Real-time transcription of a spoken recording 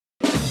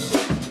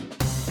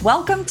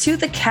Welcome to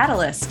The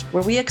Catalyst,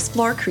 where we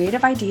explore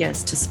creative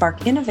ideas to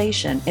spark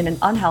innovation in an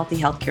unhealthy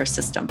healthcare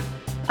system.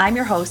 I'm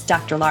your host,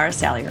 Dr. Laura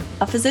Salyer,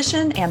 a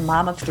physician and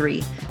mom of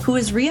three who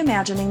is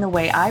reimagining the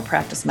way I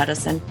practice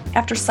medicine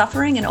after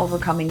suffering and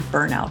overcoming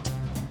burnout.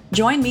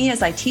 Join me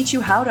as I teach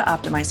you how to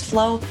optimize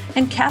flow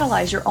and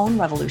catalyze your own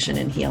revolution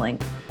in healing.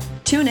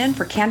 Tune in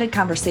for candid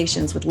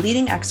conversations with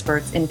leading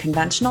experts in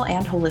conventional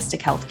and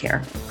holistic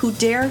healthcare who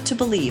dare to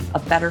believe a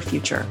better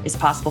future is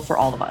possible for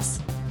all of us.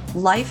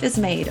 Life is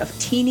made of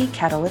teeny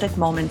catalytic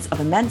moments of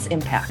immense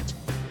impact.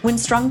 When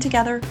strung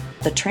together,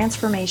 the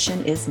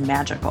transformation is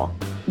magical.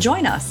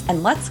 Join us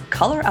and let's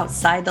color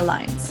outside the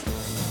lines.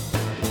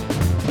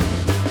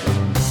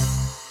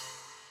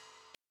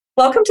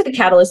 Welcome to the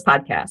Catalyst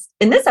Podcast.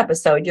 In this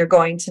episode, you're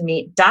going to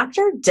meet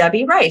Dr.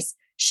 Debbie Rice.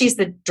 She's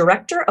the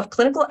Director of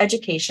Clinical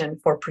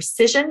Education for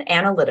Precision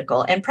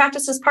Analytical and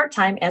practices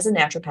part-time as a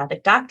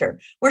naturopathic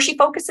doctor, where she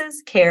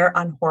focuses care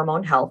on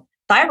hormone health,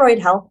 thyroid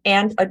health,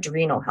 and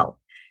adrenal health.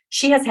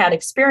 She has had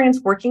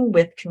experience working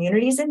with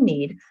communities in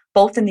need,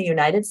 both in the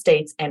United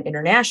States and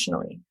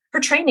internationally. Her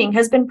training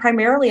has been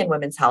primarily in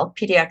women's health,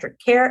 pediatric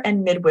care,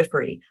 and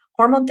midwifery,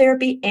 hormone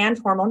therapy, and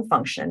hormone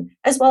function,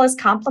 as well as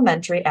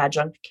complementary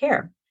adjunct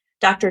care.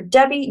 Dr.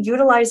 Debbie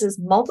utilizes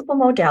multiple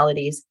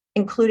modalities,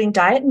 including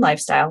diet and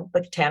lifestyle,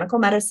 botanical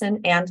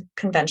medicine, and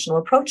conventional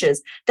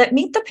approaches that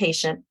meet the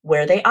patient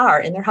where they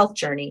are in their health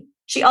journey.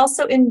 She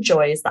also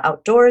enjoys the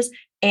outdoors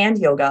and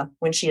yoga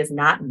when she is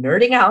not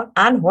nerding out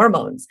on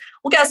hormones.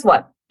 Well, guess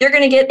what? You're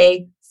going to get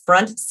a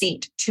front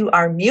seat to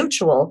our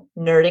mutual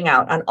nerding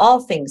out on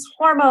all things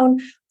hormone,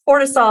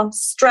 cortisol,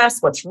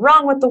 stress, what's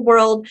wrong with the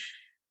world,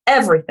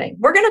 everything.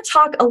 We're going to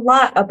talk a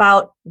lot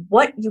about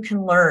what you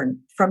can learn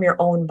from your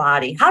own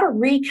body, how to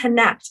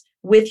reconnect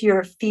with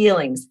your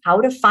feelings,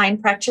 how to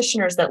find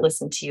practitioners that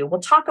listen to you.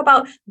 We'll talk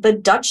about the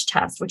Dutch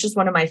test, which is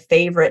one of my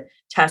favorite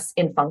tests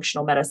in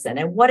functional medicine,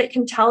 and what it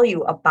can tell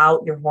you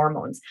about your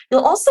hormones.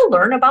 You'll also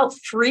learn about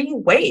free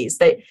ways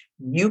that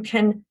you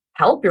can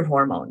help your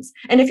hormones.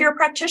 And if you're a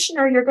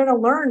practitioner, you're going to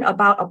learn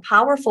about a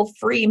powerful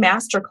free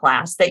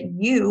masterclass that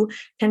you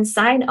can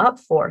sign up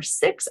for.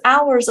 6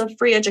 hours of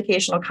free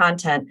educational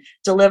content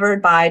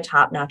delivered by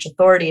top-notch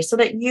authorities so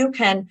that you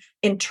can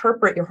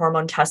interpret your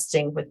hormone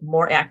testing with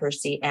more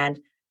accuracy and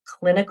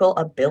clinical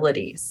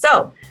ability.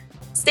 So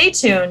stay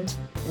tuned,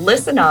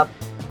 listen up,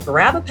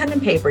 grab a pen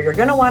and paper. You're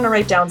going to want to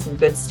write down some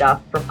good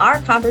stuff from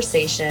our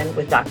conversation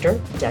with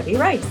Dr. Debbie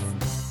Rice.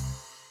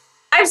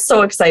 I'm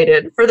so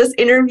excited for this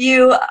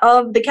interview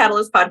of the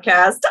Catalyst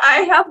Podcast. I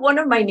have one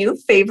of my new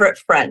favorite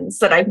friends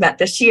that I've met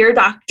this year,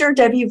 Dr.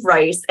 Debbie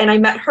Rice, and I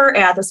met her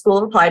at the School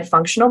of Applied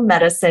Functional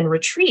Medicine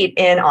retreat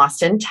in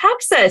Austin,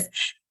 Texas.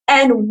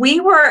 And we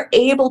were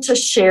able to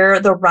share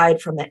the ride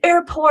from the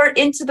airport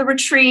into the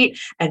retreat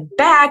and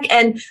back.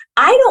 And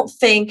I don't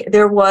think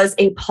there was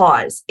a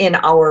pause in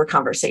our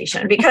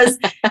conversation because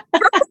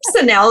her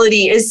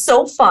personality is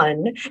so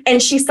fun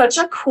and she's such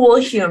a cool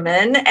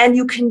human, and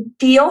you can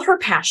feel her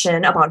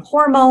passion about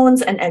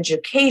hormones and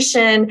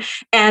education.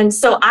 And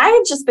so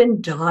I've just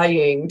been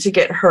dying to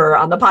get her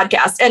on the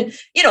podcast. And,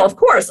 you know, of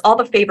course, all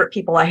the favorite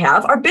people I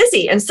have are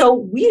busy. And so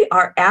we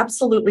are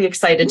absolutely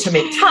excited to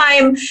make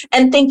time.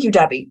 And thank you,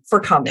 Debbie, for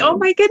coming. Oh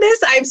my goodness.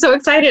 I'm so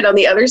excited on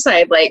the other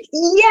side. Like,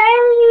 yay.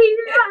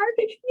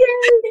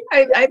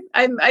 Yay.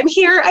 I'm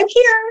here. I'm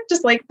here.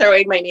 Just like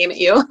throwing my name at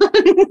you.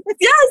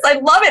 Yes, I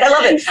love it. I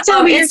love it.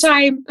 Tell me your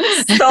time.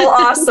 So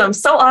awesome.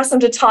 So awesome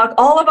to talk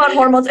all about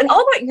hormones and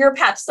all about your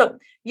path. So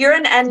you're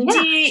an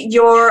ND.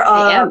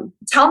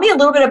 Tell me a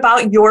little bit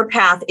about your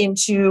path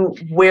into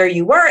where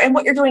you were and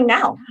what you're doing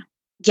now.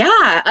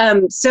 Yeah.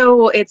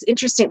 So it's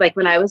interesting. Like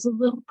when I was a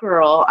little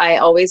girl, I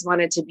always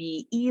wanted to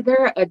be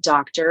either a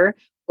doctor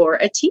or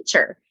a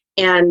teacher.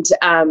 And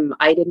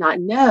I did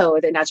not know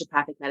that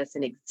naturopathic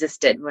medicine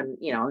existed when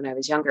I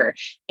was younger.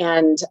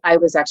 And I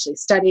was actually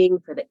studying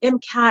for the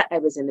MCAT. I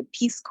was in the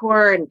Peace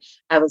Corps, and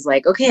I was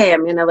like, okay,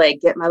 I'm going to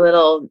get my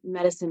little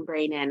medicine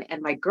brain in.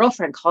 And my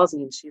girlfriend calls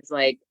me and she's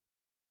like,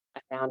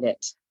 I found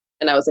it.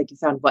 And I was like, you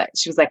found what?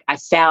 She was like, I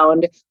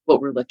found what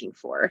we're looking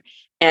for.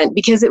 And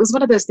because it was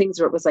one of those things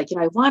where it was like,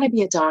 I want to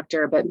be a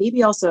doctor, but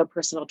maybe also a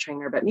personal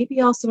trainer, but maybe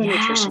also a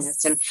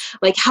nutritionist. And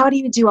like, how do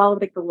you do all of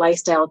the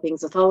lifestyle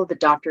things with all of the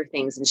doctor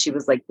things? And she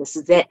was like, this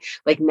is it.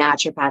 Like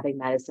naturopathic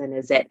medicine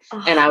is it.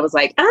 Oh. And I was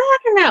like, I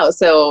don't know.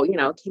 So,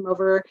 came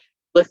over,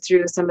 looked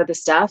through some of the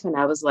stuff, and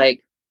I was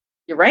like,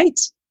 you're right.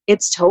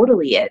 It's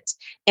totally it.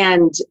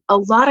 And a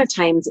lot of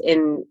times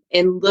in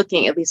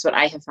looking, at least what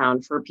I have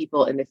found for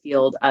people in the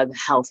field of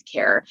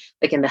healthcare,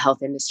 like in the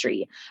health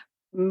industry,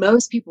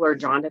 most people are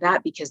drawn to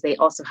that because they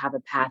also have a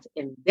path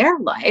in their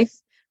life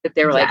that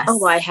they were like, oh,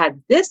 well, I had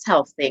this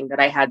health thing that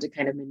I had to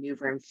kind of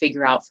maneuver and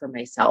figure out for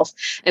myself.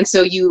 And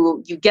so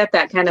you get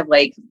that kind of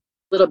like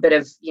little bit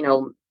of,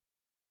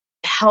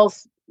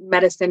 health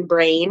medicine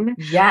brain.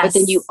 Yes. But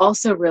then you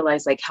also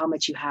realize like how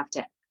much you have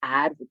to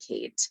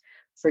advocate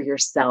for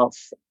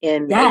yourself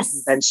in a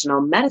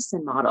conventional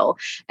medicine model.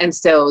 And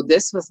so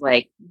this was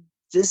like,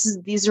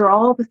 these are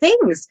all the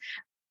things.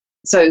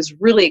 so I was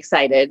really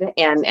excited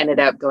and ended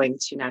up going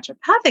to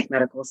naturopathic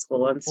medical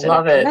school instead of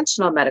Love it.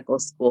 conventional medical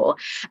school.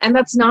 And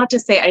that's not to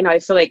say, I know, I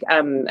feel like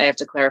I have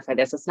to clarify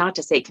this. It's not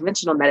to say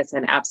conventional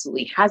medicine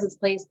absolutely has its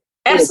place.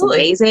 It is Absolutely.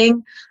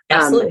 amazing,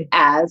 Absolutely.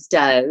 as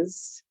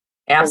does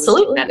holistic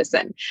Absolutely.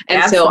 medicine.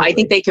 And so I think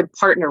Absolutely. they could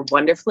partner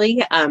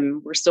wonderfully.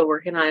 We're still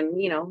working on,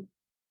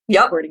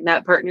 Yep. supporting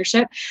that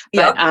partnership.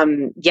 But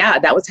Yep. yeah,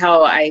 that was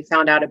how I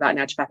found out about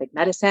naturopathic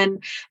medicine.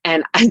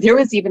 And there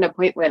was even a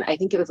point when I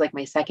think it was like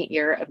my second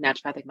year of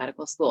naturopathic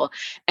medical school,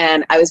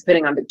 and I was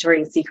putting on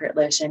Victoria's Secret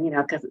lotion,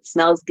 because it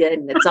smells good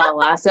and it's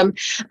all awesome.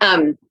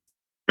 I'm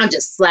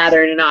just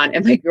slathering it on,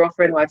 and my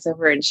girlfriend walks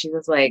over and she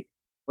was like,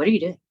 "What are you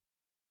doing?"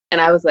 And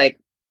I was like,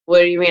 "What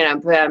do you mean?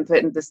 I'm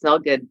putting the smell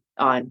good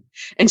on."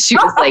 And she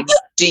was like,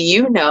 "Do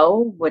you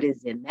know what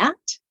is in that?"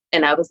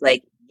 And I was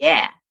like,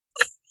 "Yeah,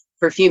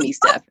 perfumey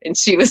stuff." And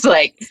she was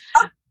like,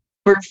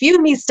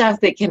 "Perfumey stuff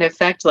that can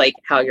affect like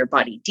how your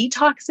body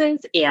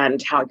detoxes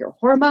and how your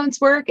hormones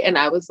work." And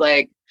I was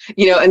like,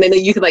 and then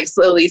you could like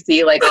slowly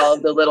see like all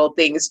of the little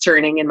things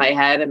turning in my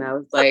head. And I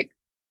was like,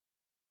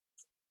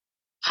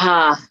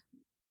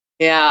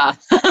 yeah,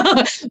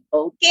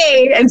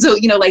 okay. And so,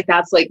 like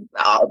that's like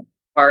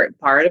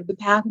part of the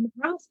path in the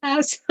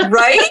process.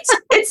 Right?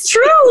 It's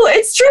true.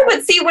 It's true.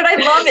 But see, what I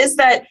love is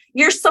that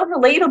you're so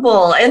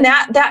relatable. And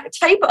that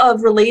type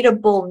of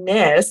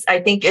relatableness, I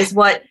think, is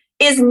what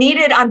is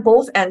needed on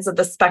both ends of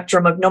the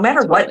spectrum of no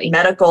matter Totally. what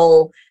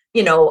medical,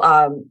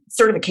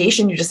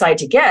 certification you decide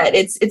to get.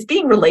 It's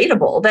being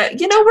relatable that,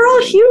 we're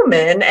all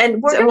human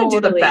and we're going to do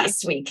the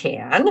best we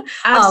can.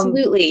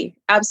 Absolutely.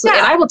 Absolutely.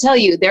 Yeah. And I will tell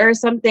you, there are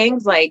some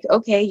things like,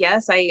 okay,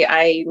 yes,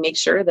 I make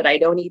sure that I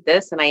don't eat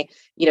this and I,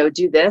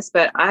 do this,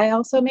 but I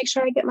also make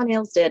sure I get my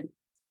nails did.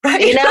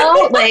 Right.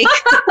 Like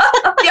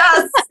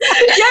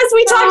yes,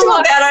 we talked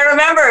about that. I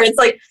remember. It's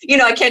like,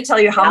 I can't tell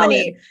you how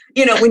many,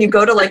 when you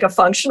go to like a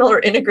functional or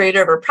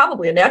integrative or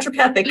probably a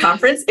naturopathic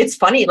conference, it's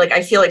funny. Like,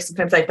 I feel like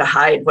sometimes I have to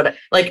hide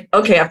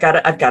okay, I've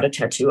got a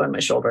tattoo on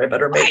my shoulder. I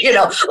better make, and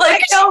that's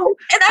to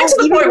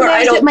the point where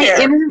I don't care.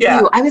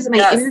 I was at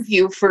my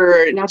interview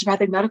for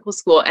naturopathic medical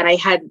school and I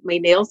had my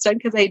nails done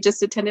because I had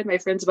just attended my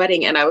friend's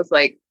wedding and I was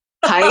like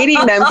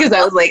hiding them because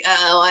I was like,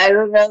 oh, I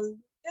don't know,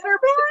 good or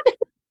bad.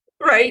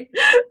 Right.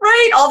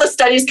 All the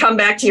studies come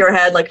back to your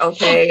head like,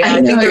 okay,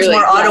 I think there's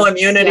more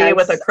autoimmunity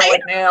with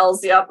acrylic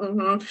nails. Yep.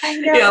 Mm-hmm. I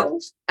know.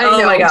 Yep.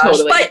 Oh my gosh.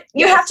 Totally. But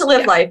you have to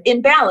live life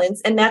in balance.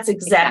 And that's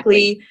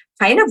exactly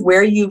kind of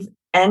where you've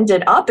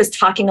ended up, is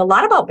talking a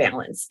lot about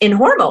balance in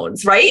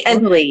hormones, right?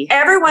 And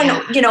everyone,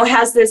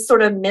 has this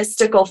sort of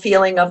mystical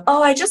feeling of,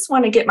 oh, I just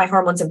want to get my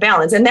hormones in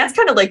balance. And that's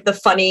kind of like the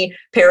funny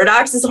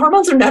paradox is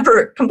hormones are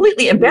never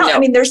completely in balance. No. I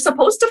mean, they're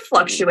supposed to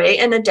fluctuate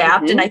and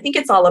adapt. And I think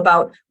it's all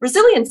about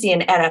resiliency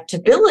and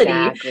adaptability.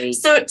 Exactly.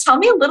 So tell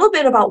me a little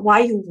bit about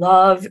why you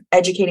love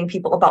educating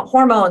people about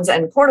hormones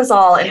and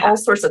cortisol and all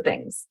sorts of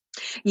things.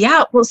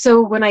 Yeah. Well,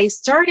 so when I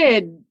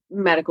started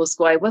medical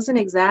school, I wasn't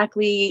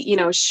exactly,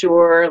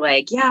 sure,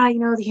 like,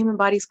 the human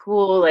body's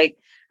cool. Like,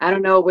 I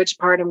don't know which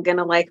part I'm going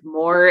to like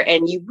more.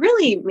 And you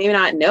really may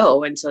not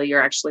know until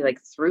you're actually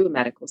like through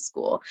medical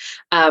school.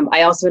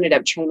 I also ended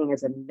up training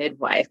as a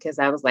midwife because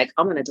I was like,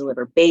 I'm going to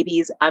deliver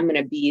babies. I'm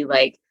going to be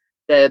like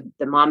the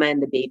mama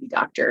and the baby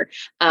doctor.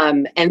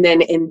 And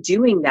then in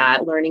doing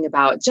that, learning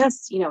about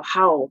just,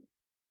 how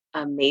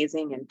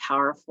amazing and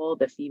powerful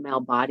the female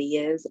body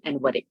is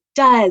and what it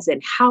does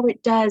and how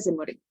it does and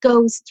what it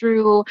goes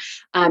through.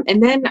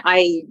 And then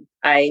I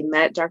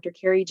met Dr.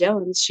 Carrie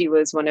Jones. She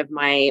was one of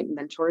my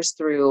mentors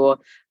through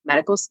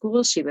medical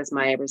school. She was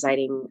my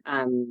residing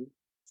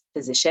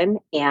physician,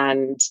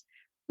 and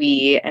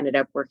we ended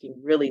up working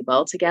really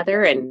well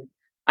together. And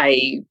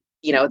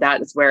that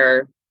is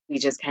where we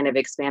just kind of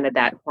expanded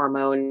that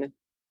hormone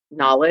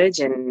knowledge.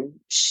 And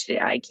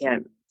I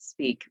can't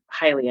speak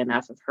highly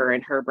enough of her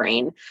and her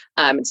brain.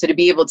 So to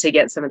be able to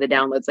get some of the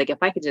downloads, like if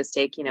I could just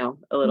take,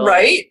 a little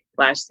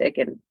flash stick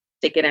and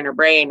stick it in her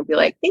brain and be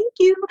like, thank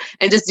you.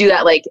 And just do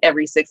that like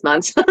every 6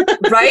 months.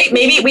 Right.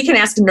 Maybe we can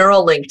ask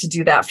Neuralink to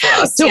do that for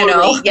us.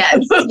 Totally. Yes.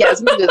 We can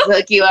just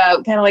hook you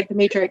up, kind of like the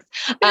Matrix.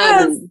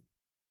 Yes.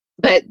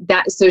 But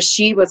so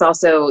she was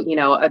also,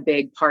 a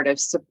big part of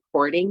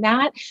supporting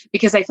that,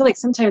 because I feel like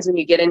sometimes when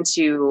you get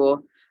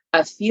into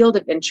a field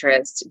of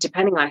interest,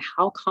 depending on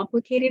how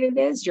complicated it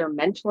is, your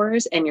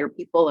mentors and your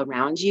people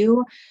around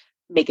you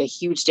make a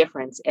huge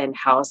difference in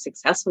how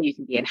successful you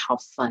can be and how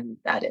fun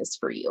that is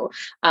for you.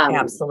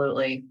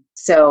 Absolutely.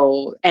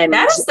 So, and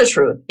that is the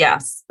truth.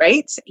 Yes.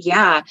 Right.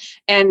 Yeah.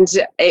 And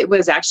it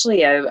was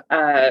actually a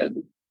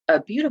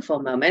beautiful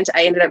moment.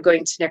 I ended up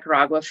going to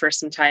Nicaragua for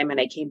some time, and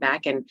I came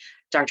back and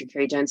Dr.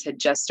 Carrie Jones had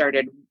just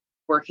started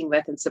working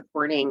with and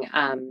supporting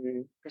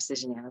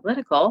Precision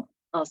Analytical,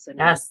 also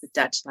known as the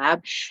Dutch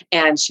lab.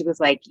 And she was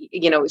like,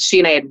 she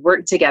and I had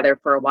worked together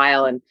for a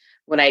while. And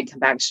when I had come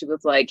back, she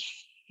was like,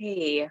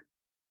 hey,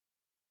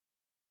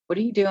 what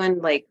are you doing?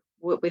 Like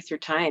with your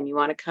time? You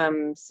want to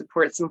come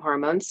support some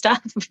hormone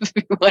stuff?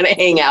 You want to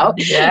hang out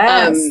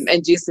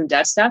and do some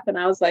Dutch stuff? And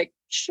I was like,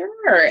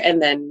 sure.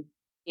 And then,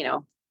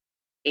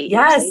 8 years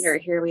Yes. later,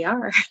 here we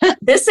are.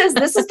 This is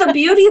the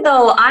beauty,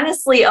 though,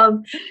 honestly,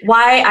 of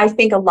why I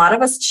think a lot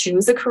of us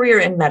choose a career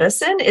in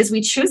medicine is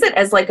we choose it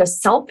as like a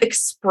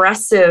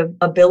self-expressive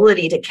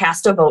ability to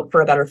cast a vote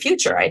for a better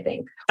future. I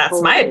think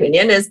that's my Totally.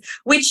 opinion, is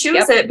we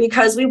choose it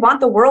because we want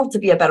the world to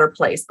be a better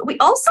place, but we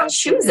also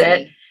choose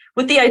it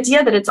with the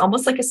idea that it's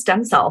almost like a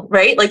stem cell,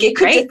 right? Like it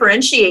could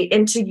differentiate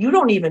into you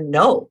don't even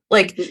know.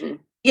 Like,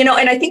 you know,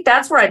 and I think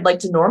that's where I'd like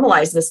to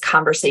normalize this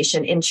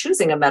conversation in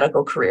choosing a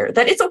medical career,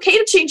 that it's okay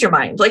to change your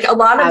mind. Like a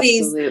lot of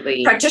these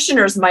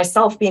practitioners,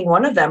 myself being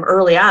one of them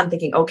early on,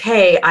 thinking,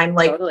 okay, I'm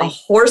like a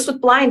horse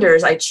with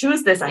blinders. I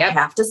choose this. I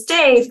have to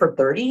stay for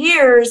 30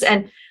 years.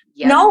 And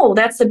no,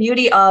 that's the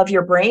beauty of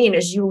your brain,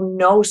 is you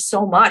know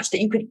so much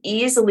that you could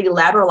easily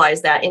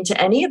lateralize that into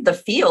any of the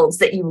fields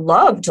that you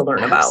love to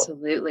learn about.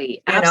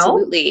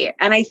 Absolutely.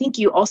 And I think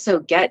you also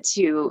get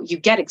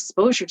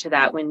exposure to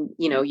that when,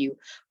 you know, you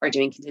are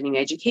doing continuing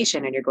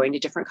education and you're going to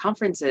different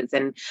conferences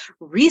and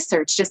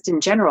research just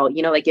in general.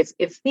 You know, like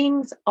if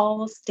things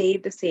all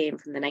stayed the same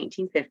from the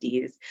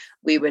 1950s,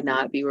 we would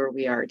not be where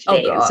we are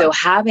today. And so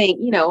having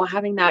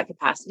that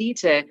capacity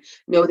to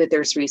know that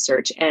there's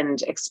research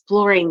and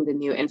exploring the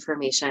new information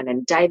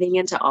and diving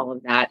into all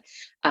of that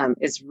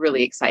is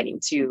really exciting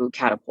to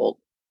catapult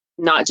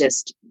not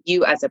just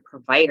you as a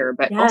provider,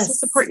 but also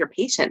support your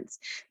patients.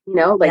 You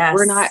know, like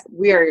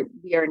we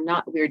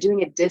are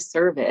doing a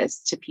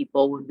disservice to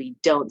people when we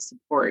don't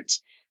support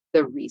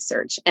the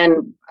research.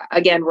 And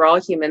again, we're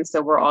all humans,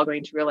 so we're all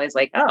going to realize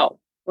like, oh,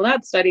 well,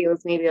 that study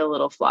was maybe a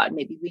little flawed.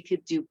 Maybe we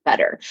could do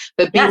better.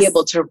 But being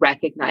able to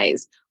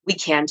recognize we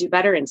can do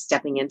better and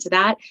stepping into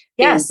that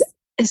is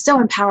so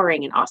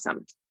empowering and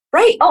awesome.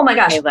 Right. Oh my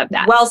gosh. I love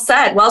that. Well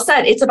said. Well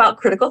said. It's about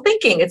critical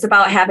thinking. It's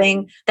about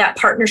having that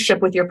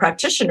partnership with your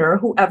practitioner,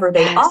 whoever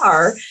they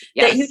are,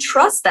 that you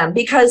trust them.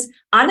 Because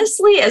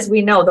honestly, as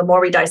we know, the more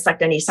we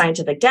dissect any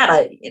scientific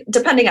data,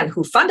 depending on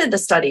who funded the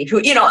study,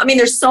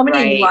 there's so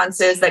many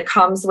nuances that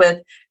comes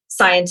with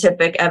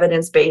scientific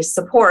evidence-based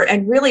support.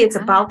 And really it's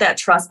about that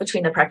trust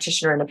between the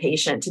practitioner and the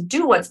patient to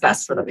do what's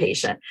best for the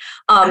patient.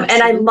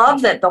 And I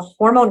love that the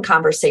hormone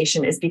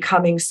conversation is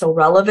becoming so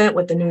relevant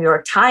with the New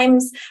York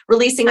Times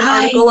releasing an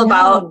article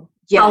about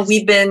how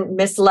we've been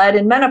misled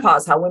in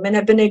menopause, how women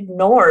have been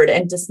ignored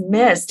and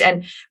dismissed.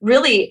 And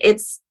really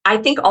it's, I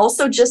think,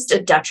 also just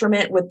a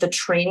detriment with the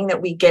training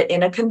that we get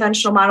in a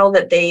conventional model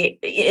that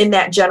in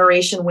that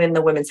generation when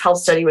the women's health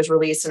study was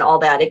released and all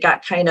that, it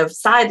got kind of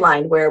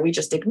sidelined where we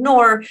just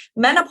ignore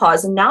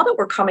menopause. And now that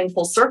we're coming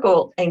full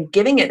circle and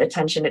giving it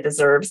attention it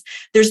deserves,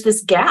 there's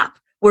this gap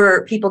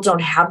where people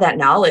don't have that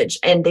knowledge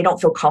and they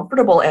don't feel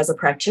comfortable as a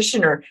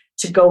practitioner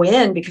to go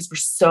in because we're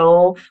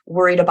so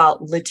worried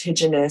about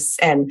litigious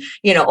and,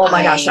 oh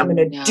my gosh, I'm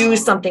going to do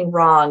something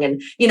wrong.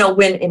 And,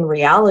 when in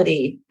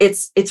reality,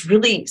 it's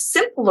really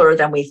simpler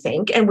than we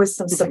think. And with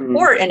some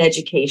support and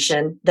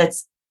education,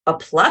 that's a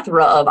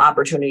plethora of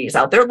opportunities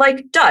out there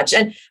like Dutch.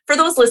 And for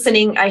those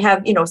listening, I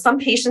have, some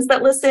patients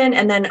that listen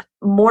and then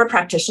more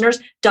practitioners.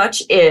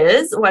 Dutch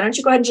is, why don't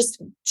you go ahead and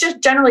just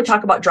generally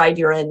talk about dried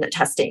urine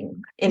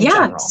testing in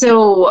general?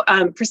 So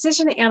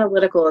Precision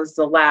Analytical is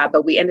the lab,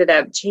 but we ended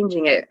up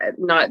changing it,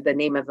 not the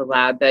name of the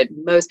lab, but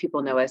most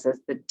people know us as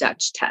the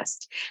Dutch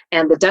test.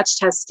 And the Dutch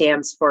test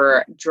stands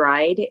for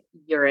dried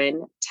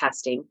urine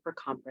testing for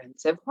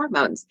comprehensive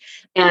hormones.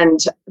 And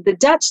the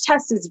Dutch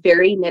test is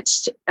very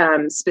niche,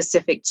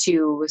 specific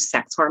to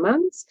sex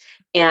hormones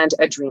and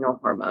adrenal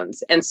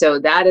hormones. And so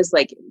that is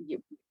like,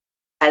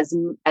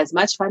 as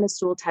much fun as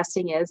stool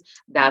testing is,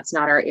 that's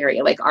not our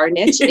area. Like our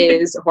niche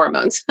is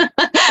hormones.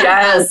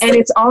 And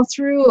it's all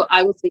through,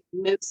 I would say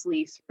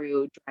mostly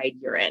through dried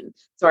urine.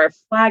 So our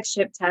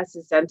flagship test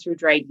is done through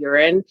dried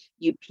urine.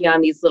 You pee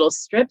on these little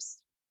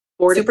strips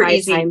 4 to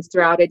 5 times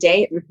throughout a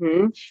day.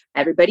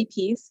 Everybody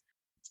pees.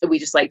 We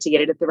just like to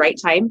get it at the right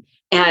time.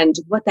 And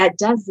what that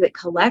does is it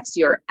collects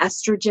your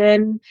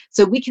estrogen.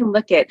 So we can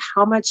look at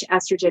how much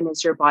estrogen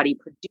is your body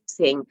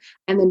producing,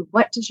 and then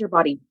what does your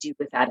body do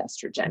with that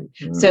estrogen?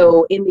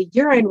 So in the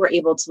urine, we're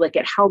able to look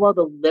at how well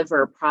the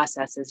liver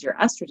processes your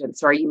estrogen.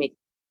 So are you making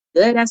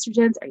good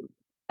estrogens? Are you making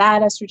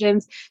bad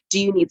estrogens? Do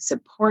you need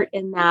support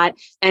in that?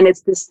 And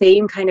it's the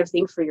same kind of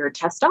thing for your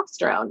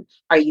testosterone.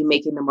 Are you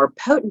making the more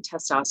potent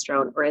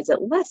testosterone, or is it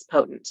less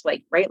potent?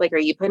 Like, right? Like, are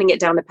you putting it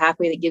down the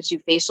pathway that gives you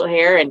facial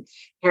hair and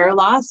hair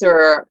loss,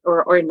 or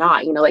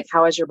not? Like,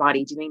 how is your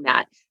body doing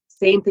that?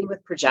 Same thing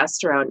with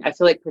progesterone. I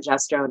feel like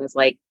progesterone is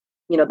like,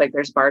 like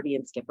there's Barbie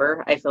and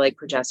Skipper. I feel like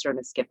progesterone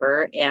is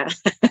Skipper and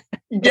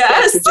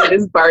estrogen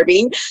is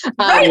Barbie.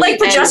 Right, like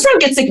progesterone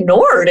gets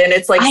ignored and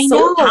it's like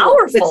so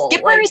powerful. But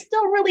Skipper is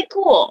still really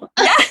cool.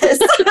 Yes.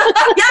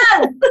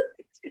 Yes.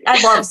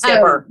 I love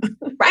Skipper.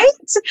 Right?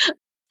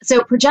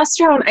 So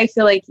progesterone, I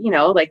feel like,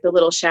 like the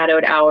little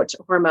shadowed out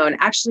hormone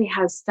actually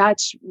has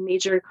such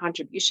major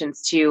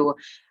contributions to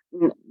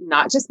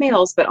not just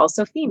males, but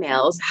also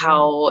females,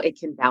 how it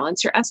can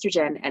balance your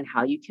estrogen and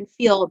how you can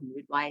feel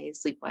mood-wise,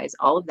 sleep-wise,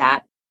 all of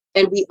that.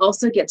 And we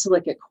also get to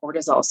look at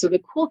cortisol. So the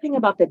cool thing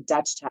about the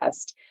Dutch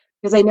test,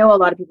 Because I know a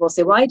lot of people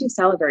say, well, I do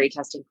salivary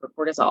testing for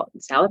cortisol.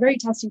 And salivary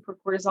testing for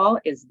cortisol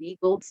is the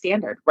gold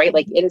standard, right?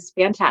 Like it is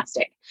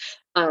fantastic.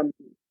 Um,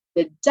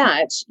 the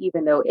Dutch,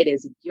 even though it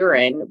is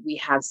urine, we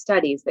have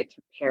studies that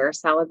compare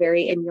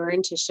salivary and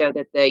urine to show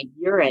that the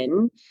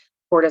urine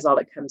cortisol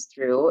that comes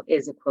through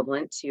is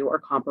equivalent to or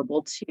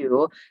comparable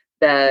to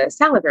the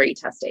salivary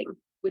testing,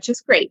 which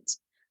is great.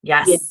 The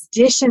Yes.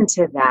 addition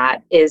to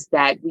that is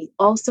that we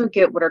also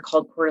get what are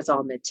called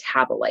cortisol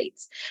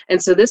metabolites.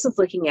 And so this is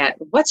looking at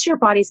what's your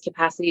body's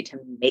capacity to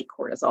make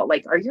cortisol?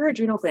 Like, are your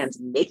adrenal glands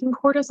making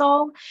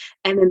cortisol?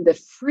 And then the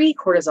free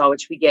cortisol,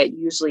 which we get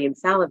usually in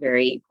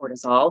salivary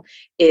cortisol,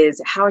 is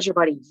how is your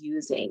body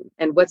using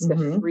and what's the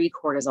Mm-hmm. free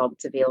cortisol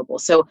that's available?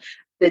 So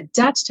the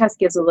Dutch test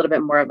gives a little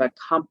bit more of a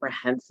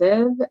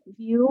comprehensive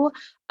view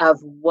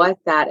of what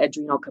that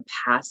adrenal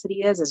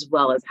capacity is, as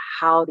well as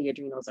how the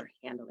adrenals are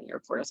handling your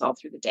cortisol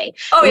through the day.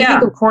 Oh, When we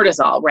think yeah. of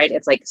cortisol, right?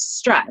 It's like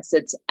stress,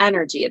 it's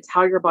energy, it's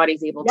how your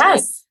body's able to like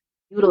Yes.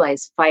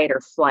 utilize fight or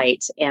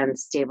flight and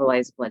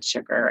stabilize blood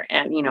sugar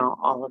and,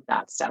 all of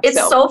that stuff. It's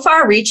so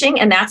far reaching.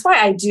 And that's why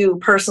I do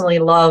personally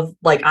love,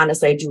 like,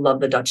 honestly, I do love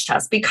the Dutch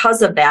test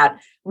because of that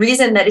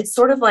reason that it's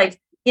sort of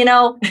like,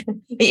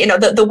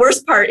 the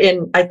worst part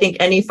in, I think,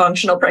 any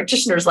functional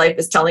practitioner's life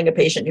is telling a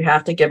patient you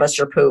have to give us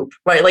your poop,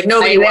 right? Like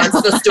nobody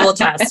wants the stool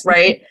test,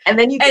 right? And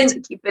then you get to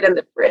keep it in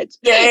the fridge.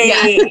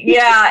 Yay.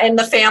 Yeah. And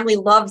the family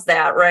loves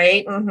that,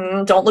 right?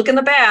 Mm-hmm. Don't look in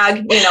the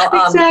bag,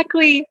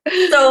 Exactly.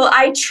 So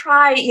I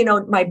try,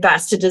 my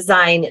best to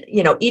design,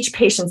 each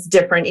patient's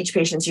different, each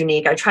patient's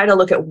unique. I try to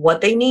look at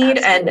what they need.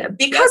 Absolutely. And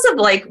because of,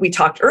 like we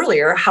talked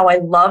earlier, how I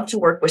love to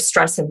work with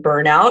stress and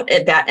burnout,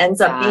 that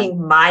ends up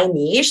being my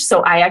niche.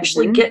 So I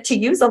actually get to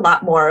use a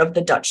lot more of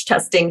the Dutch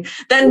testing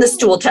than the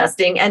stool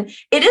testing. And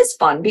it is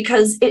fun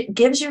because it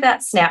gives you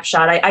that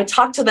snapshot. I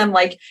talk to them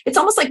like, it's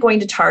almost like going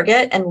to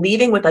Target and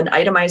leaving with an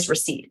itemized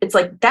receipt. It's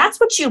like, that's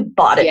what you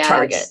bought at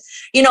Target.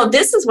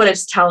 This is what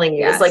it's telling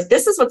you. It's like,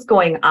 this is what's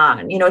going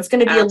on. It's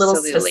going to be a little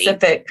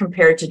specific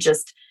compared to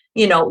just,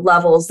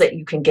 levels that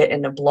you can get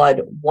in a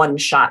blood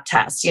one-shot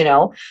test,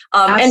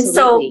 and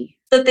so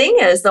the thing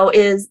is, though,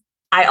 is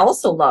I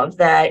also love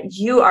that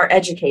you are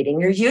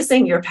educating. You're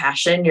using your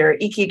passion, your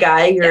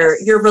ikigai,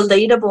 your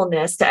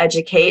relatableness to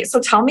educate. So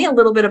tell me a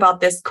little bit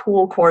about this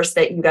cool course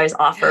that you guys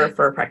offer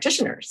for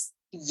practitioners.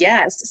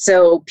 Yes.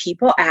 So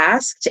people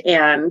asked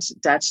and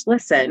Dutch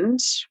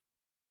listened.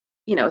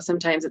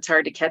 Sometimes it's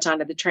hard to catch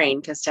onto the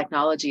train because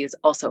technology is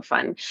also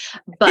fun.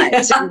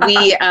 But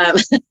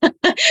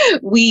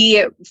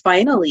we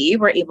finally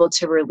were able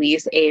to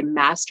release a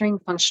Mastering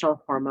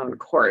Functional Hormone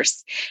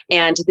course.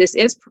 And this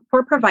is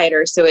for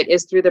providers. So it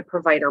is through the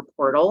provider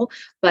portal,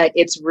 but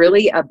it's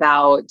really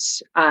about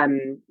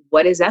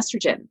what is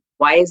estrogen?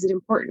 Why is it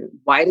important?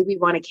 Why do we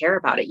want to care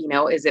about it?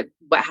 Is it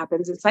what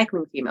happens in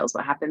cycling females?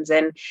 What happens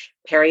in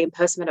peri and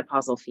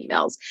postmenopausal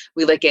females?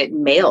 We look at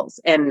males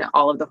and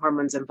all of the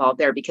hormones involved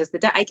there because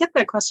I get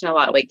that question a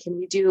lot. Like, can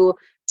we do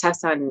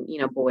tests on,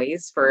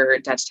 boys for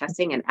Dutch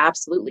testing? And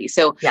absolutely.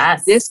 So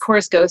this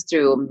course goes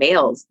through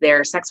males,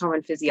 their sex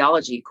hormone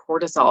physiology,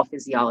 cortisol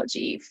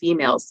physiology,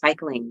 females,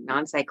 cycling,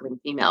 non-cycling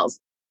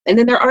females. And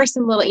then there are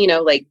some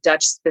little, like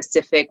Dutch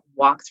specific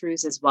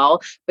walkthroughs as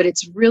well, but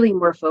it's really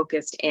more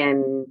focused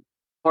in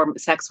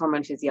sex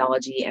hormone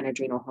physiology and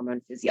adrenal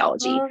hormone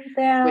physiology,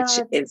 which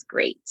is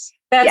great.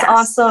 That's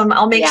awesome.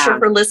 I'll make sure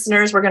for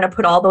listeners, we're going to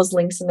put all those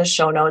links in the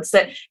show notes.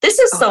 That this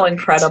is so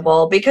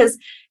incredible because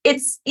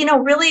it's,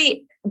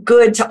 really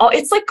good to all.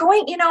 It's like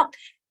going,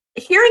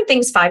 hearing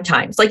things 5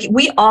 times. Like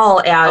we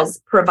all as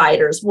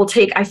providers will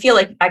take, I feel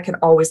like I could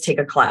always take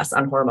a class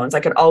on hormones. I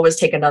could always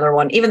take another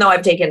one, even though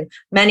I've taken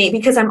many,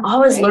 because I'm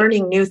always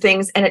learning new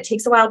things and it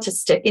takes a while to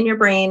stick in your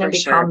brain and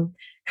become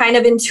kind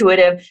of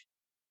intuitive.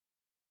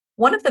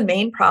 One of the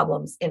main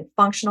problems in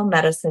functional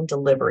medicine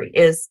delivery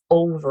is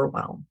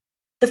overwhelm.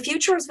 The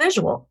future is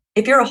visual.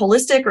 If you're a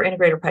holistic or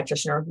integrative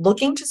practitioner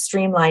looking to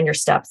streamline your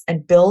steps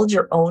and build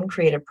your own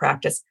creative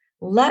practice,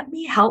 let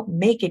me help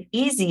make it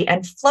easy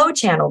and flow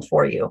channeled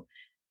for you.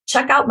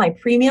 Check out my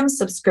premium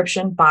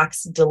subscription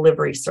box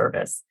delivery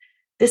service.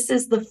 This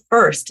is the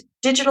first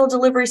digital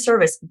delivery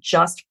service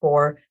just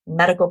for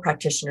medical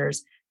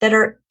practitioners that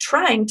are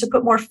trying to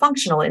put more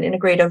functional and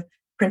integrative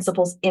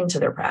principles into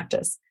their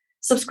practice.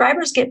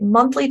 Subscribers get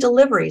monthly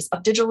deliveries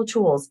of digital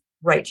tools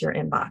right to your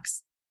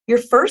inbox. Your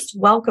first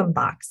welcome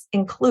box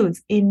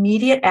includes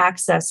immediate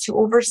access to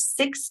over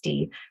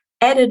 60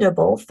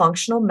 editable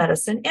functional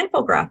medicine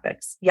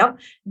infographics. Yep,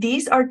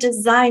 these are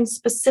designed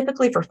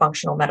specifically for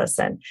functional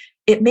medicine.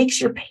 It makes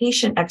your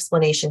patient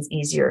explanations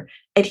easier,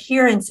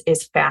 adherence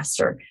is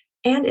faster,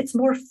 and it's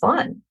more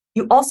fun.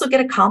 You also get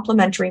a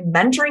complimentary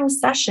mentoring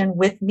session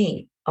with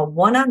me, a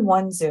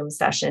one-on-one Zoom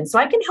session, so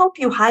I can help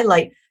you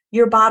highlight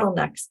your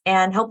bottlenecks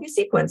and help you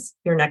sequence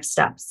your next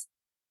steps.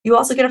 You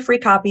also get a free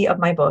copy of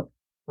my book,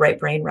 Right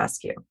Brain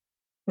Rescue.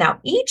 Now,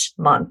 each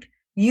month,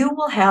 you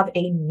will have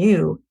a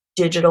new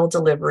digital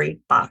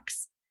delivery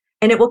box,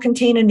 and it will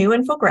contain a new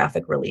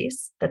infographic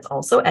release that's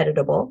also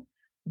editable,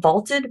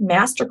 vaulted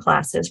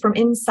masterclasses from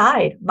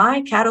inside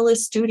my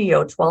Catalyst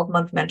Studio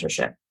 12-month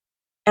mentorship,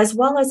 as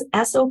well as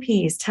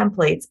SOPs,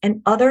 templates,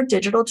 and other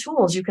digital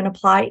tools you can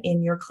apply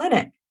in your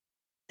clinic.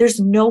 There's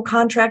no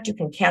contract you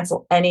can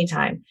cancel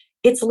anytime.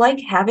 It's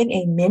like having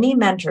a mini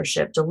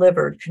mentorship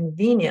delivered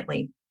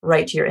conveniently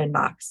right to your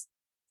inbox.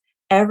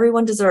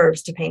 Everyone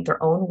deserves to paint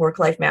their own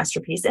work-life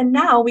masterpiece, and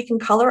now we can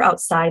color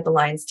outside the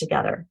lines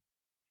together.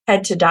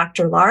 Head to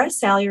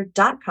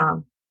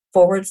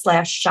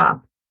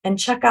drlarasalyer.com/shop and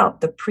check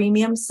out the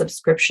premium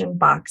subscription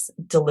box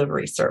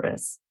delivery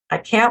service. I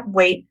can't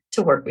wait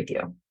to work with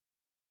you.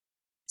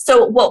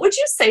 So, what would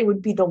you say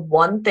would be the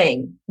one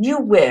thing you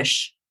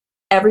wish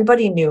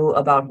everybody knew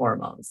about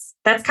hormones?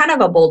 That's kind of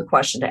a bold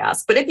question to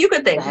ask, but if you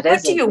could think,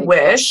 what do you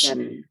wish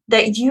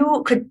that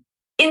you could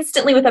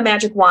instantly with a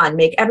magic wand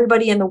make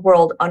everybody in the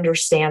world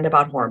understand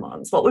about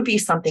hormones? What would be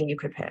something you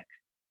could pick?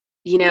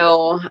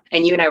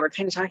 And you and I were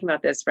kind of talking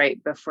about this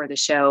right before the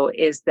show,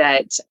 is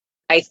that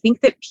I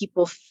think that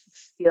people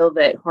feel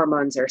that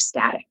hormones are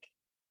static,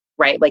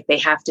 right? Like they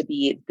have to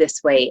be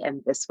this way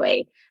and this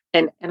way.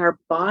 And our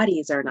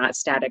bodies are not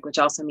static, which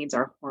also means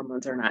our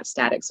hormones are not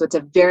static. So it's a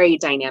very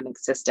dynamic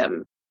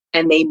system,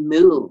 and they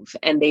move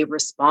and they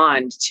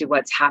respond to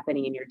what's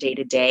happening in your day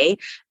to day,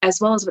 as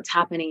well as what's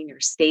happening in your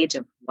stage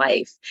of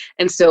life.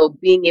 And so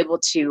being able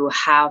to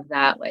have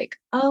that, like,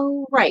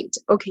 oh, right,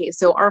 okay,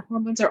 so our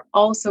hormones are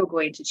also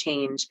going to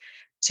change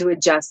to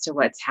adjust to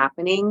what's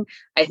happening.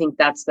 I think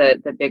that's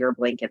the bigger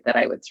blanket that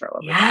I would throw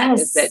over that,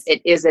 is that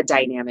it is a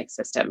dynamic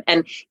system.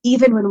 And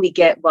even when we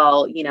get,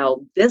 well,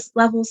 this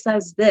level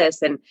says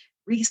this and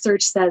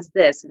research says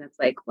this, and it's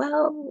like,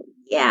 well,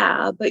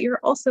 yeah, but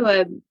you're also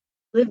a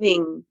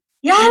living,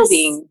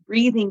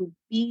 breathing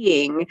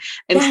being.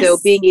 And so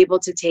being able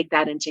to take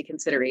that into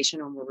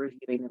consideration when we're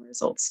reviewing the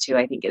results too,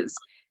 I think is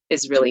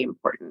really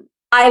important.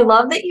 I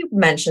love that you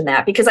mentioned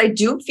that, because I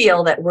do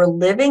feel that we're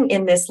living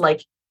in this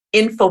like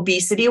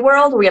infobesity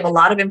world where we have a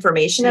lot of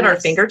information at our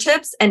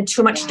fingertips and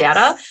too much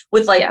data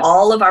with like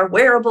all of our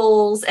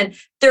wearables, and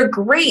they're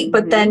great,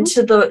 but then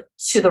to the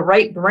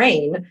right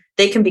brain,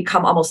 they can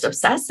become almost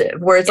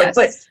obsessive, where it's like,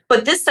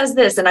 but this says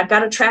this and I've got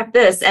to track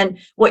this. And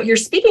what you're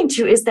speaking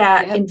to is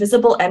that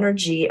invisible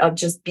energy of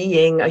just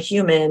being a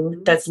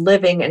human that's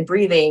living and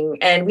breathing,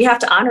 and we have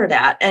to honor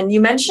that. And you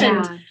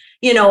mentioned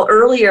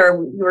earlier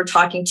we were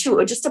talking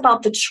too, just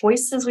about the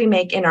choices we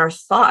make in our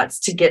thoughts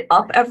to get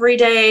up every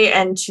day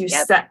and to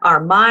set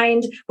our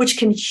mind, which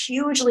can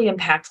hugely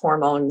impact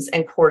hormones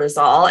and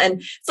cortisol.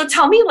 And so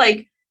tell me,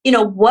 like,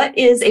 what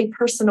is a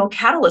personal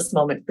catalyst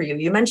moment for you?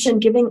 You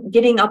mentioned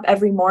getting up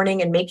every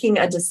morning and making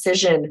a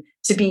decision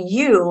to be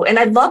you. And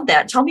I love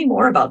that. Tell me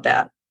more about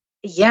that.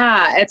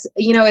 Yeah,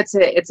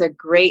 it's a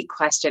great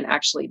question,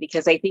 actually,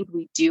 because I think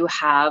we do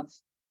have,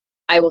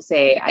 I will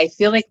say, I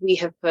feel like we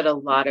have put a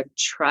lot of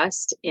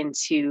trust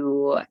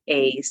into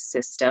a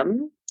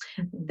system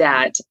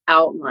that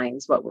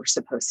outlines what we're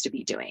supposed to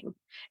be doing.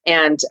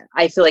 And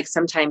I feel like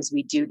sometimes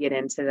we do get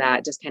into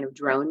that just kind of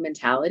drone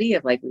mentality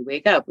of like, we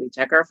wake up, we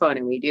check our phone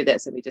and we do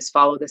this and we just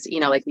follow this,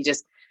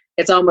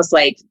 it's almost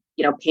like,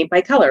 paint by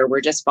color.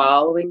 We're just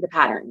following the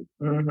pattern.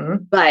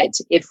 Mm-hmm. But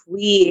if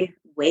we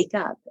wake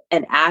up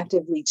and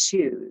actively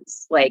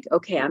choose, like,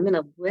 okay, I'm going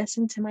to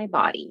listen to my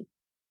body.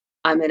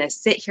 I'm going to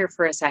sit here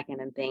for a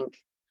second and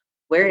think,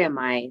 where am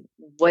I?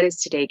 What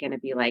is today going to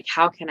be like?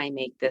 How can I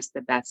make this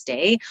the best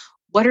day?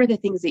 What are the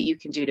things that you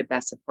can do to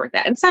best support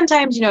that? And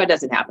sometimes, it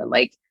doesn't happen.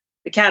 Like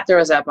the cat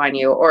throws up on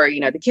you, or,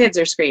 the kids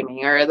are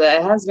screaming, or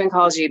the husband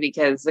calls you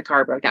because the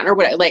car broke down, or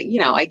whatever. Like,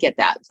 I get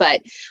that.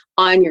 But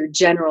on your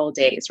general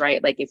days,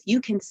 right? Like if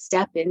you can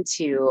step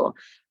into,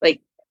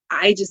 like,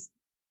 I just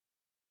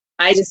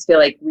feel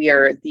like we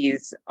are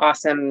these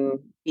awesome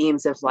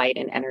beams of light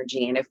and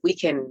energy. And if we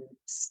can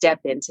step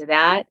into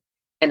that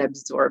and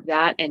absorb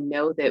that and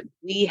know that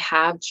we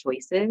have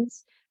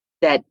choices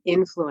that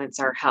influence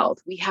our health,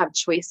 we have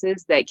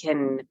choices that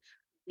can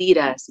lead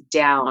us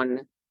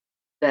down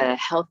the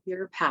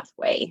healthier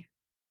pathway.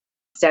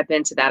 Step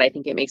into that. I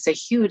think it makes a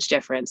huge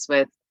difference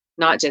with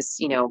not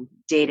just,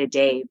 day to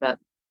day, but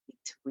week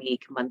to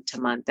week, month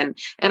to month. And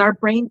our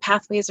brain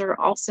pathways are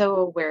also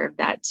aware of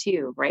that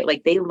too, right?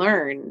 Like they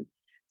learn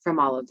from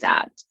all of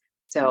that.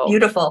 So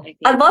beautiful.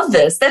 I love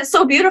this. That's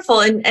so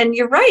beautiful. And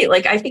you're right.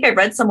 Like, I think I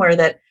read somewhere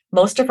that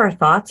most of our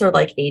thoughts are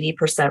like 80%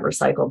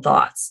 recycled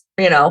thoughts,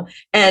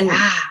 and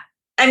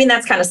I mean,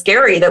 that's kind of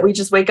scary that we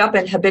just wake up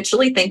and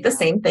habitually think the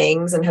same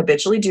things and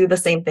habitually do the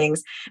same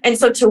things. And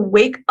so to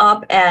wake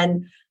up,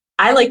 and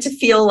I like to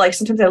feel like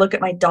sometimes I look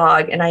at my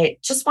dog and I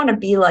just want to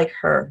be like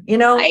her,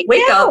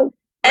 wake up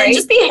and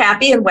just be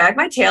happy and wag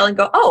my tail and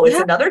go, oh, it's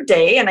another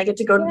day. And I get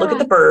to go look at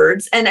the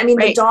birds. And I mean,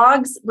 the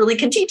dogs really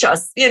can teach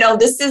us,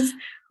 this is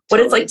what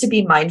it's like to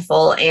be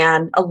mindful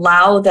and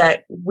allow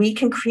that we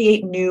can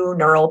create new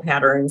neural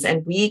patterns,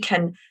 and we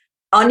can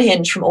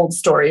unhinge from old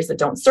stories that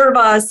don't serve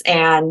us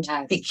and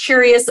be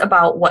curious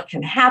about what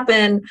can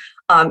happen.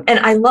 And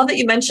I love that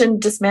you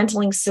mentioned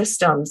dismantling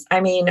systems. I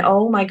mean,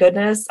 oh my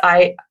goodness,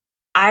 I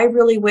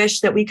really wish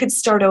that we could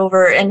start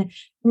over and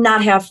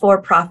not have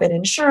for-profit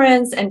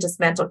insurance and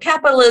dismantle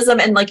capitalism.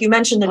 And like you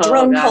mentioned, the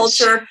drone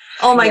culture.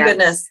 Oh my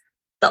goodness.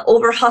 the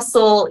over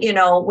hustle,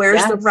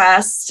 where's the Yes.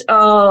 rest?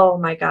 Oh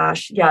my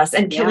gosh. Yes.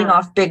 And killing Yeah.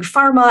 off big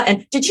pharma.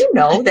 And did you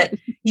know that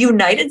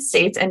United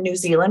States and New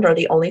Zealand are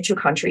the only two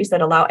countries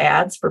that allow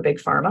ads for big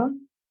pharma?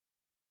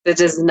 That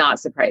does not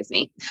surprise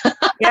me.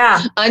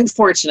 Yeah.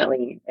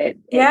 Unfortunately, it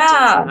does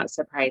Yeah. not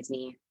surprise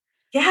me.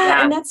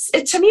 Yeah. Yeah.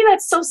 And to me,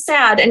 that's so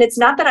sad. And it's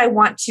not that I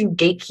want to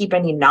gatekeep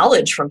any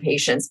knowledge from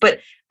patients, but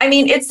I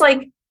mean, it's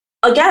like,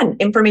 again,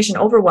 information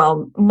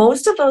overwhelm.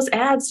 Most of those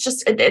ads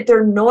just,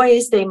 they're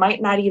noise. They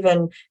might not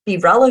even be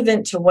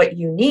relevant to what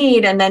you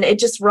need. And then it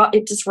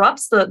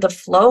disrupts the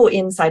flow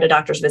inside a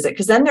doctor's visit,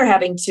 because then they're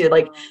having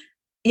to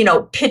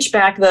pitch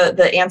back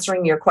the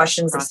answering your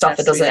questions of stuff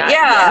that Process through doesn't,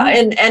 that.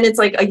 yeah. And it's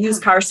like a Yeah.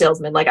 used car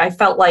salesman. Like, I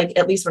felt like,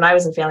 at least when I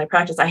was in family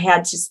practice, I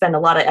had to spend a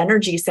lot of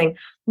energy saying,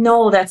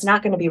 no, that's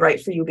not going to be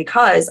right for you,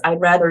 because I'd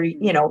rather,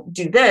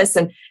 do this.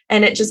 And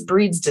it just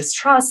breeds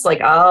distrust. Like,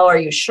 oh, are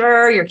you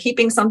sure you're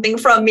keeping something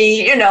from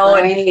me?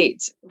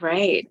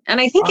 Right. And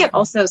I think it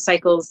also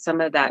cycles some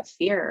of that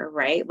fear,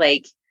 right?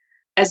 Like,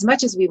 as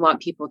much as we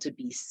want people to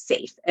be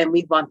safe and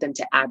we want them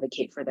to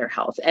advocate for their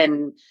health,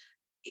 and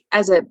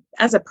as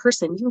a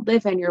person, you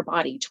live in your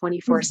body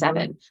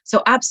 24/7.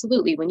 So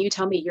absolutely, when you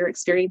tell me you're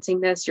experiencing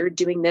this, you're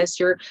doing this,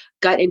 your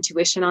gut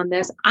intuition on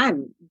this,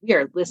 we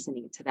are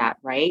listening to that,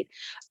 right?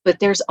 But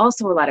there's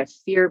also a lot of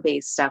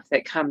fear-based stuff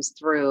that comes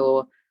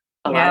through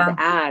a lot of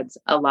the ads,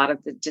 a lot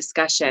of the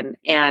discussion.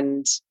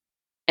 And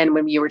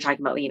when you were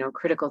talking about,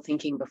 critical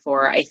thinking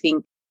before, I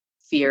think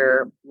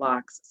fear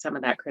blocks some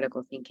of that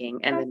critical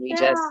thinking. And then we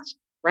just,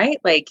 right?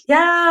 Like,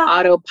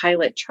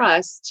 autopilot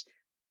trust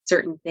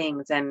certain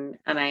things, and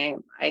I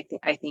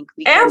think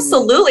we can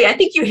absolutely. I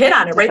think you hit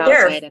on it right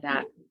there. Outside of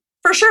that.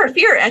 For sure.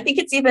 Fear. I think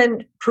it's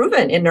even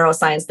proven in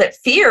neuroscience that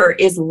fear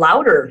is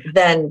louder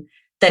than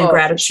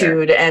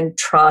gratitude and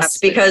trust.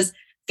 Absolutely. Because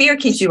fear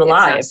keeps you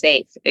alive. It's not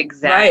safe.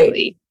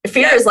 Exactly. Right.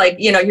 Fear is like,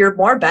 you're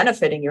more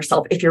benefiting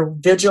yourself if you're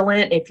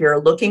vigilant, if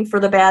you're looking for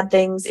the bad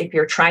things, if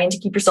you're trying to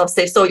keep yourself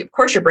safe. So of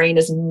course your brain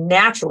is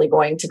naturally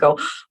going to go,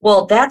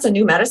 well, that's a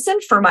new medicine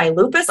for my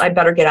lupus. I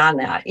better get on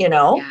that,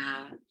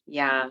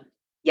 Yeah.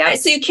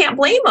 So you can't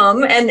blame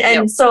them.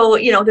 And so,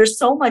 there's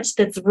so much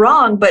that's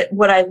wrong. But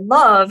what I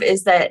love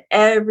is that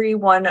every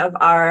one of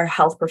our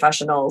health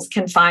professionals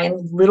can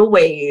find little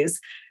ways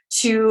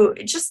to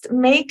just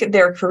make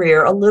their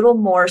career a little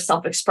more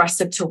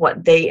self-expressive to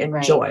what they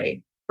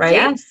enjoy. Right?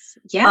 Yes.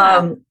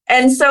 Yeah.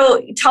 And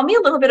so tell me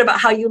a little bit about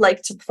how you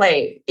like to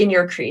play in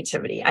your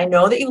creativity. I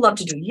know that you love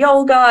to do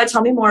yoga.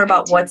 Tell me more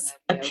about what's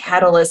a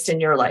catalyst in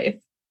your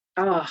life.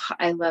 Oh,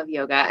 I love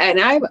yoga. And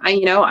I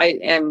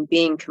am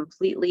being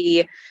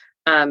completely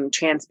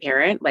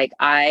transparent. Like,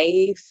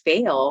 I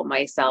fail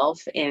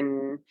myself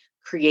in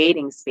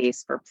creating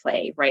space for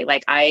play, right?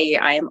 Like, I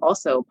am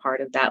also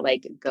part of that,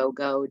 like,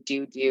 go,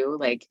 do,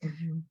 like,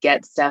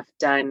 get stuff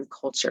done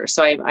culture.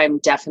 So I'm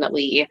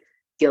definitely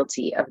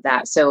guilty of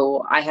that.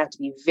 So I have to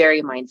be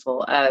very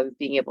mindful of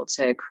being able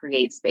to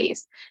create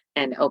space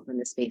and open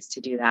the space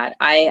to do that.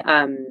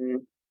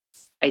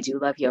 I do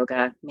love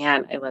yoga.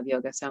 Man, I love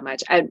yoga so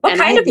much. What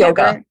kind of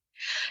yoga?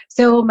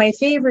 So my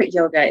favorite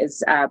yoga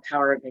is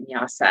Power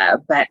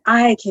Vinyasa, but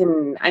I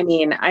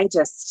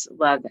just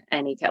love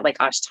any kind. Like,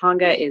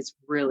 Ashtanga is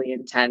really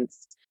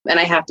intense, and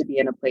I have to be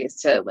in a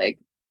place to, like,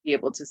 be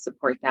able to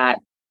support that.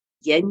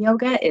 Yin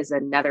yoga is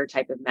another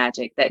type of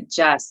magic that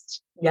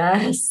just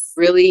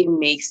really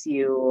makes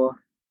you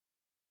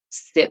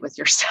sit with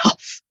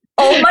yourself.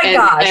 Oh my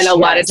gosh. And a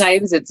lot of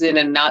times it's in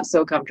a not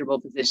so comfortable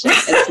position.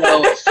 And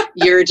so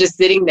you're just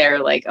sitting there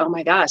like, oh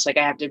my gosh, like,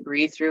 I have to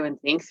breathe through and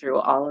think through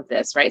all of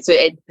this, right? So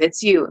it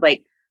puts you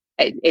like,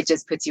 it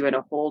just puts you in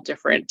a whole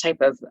different type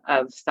of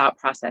thought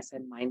process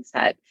and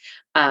mindset.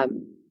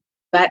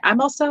 But I'm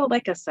also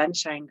like a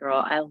sunshine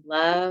girl. I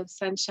love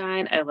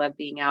sunshine. I love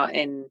being out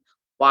in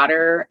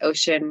water,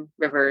 ocean,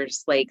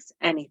 rivers, lakes,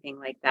 anything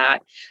like that.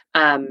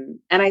 And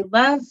I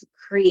love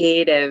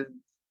creative.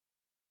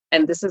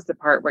 And this is the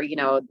part where,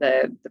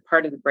 the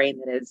part of the brain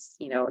that is,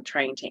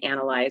 trying to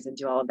analyze and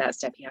do all of that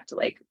stuff, you have to,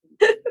 like,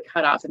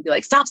 cut off and be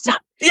like, stop.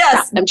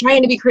 Yes. Stop. I'm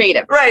trying to be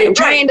creative. Right. I'm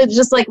trying to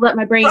just, like, let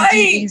my brain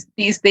do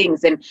these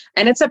things. And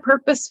it's a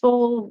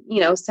purposeful,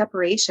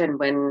 separation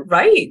when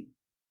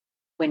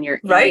you're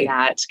in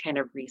that kind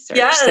of research.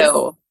 Yes.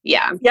 So,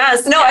 yeah.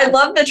 Yes. No, I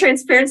love the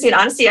transparency and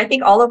honesty. I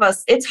think all of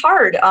us, it's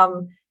hard.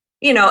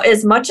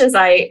 As much as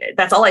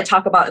that's all I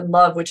talk about in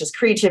love, which is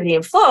creativity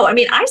and flow. I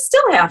mean, I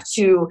still have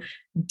to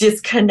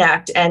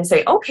disconnect and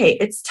say, okay,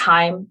 it's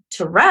time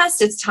to rest.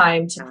 It's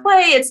time to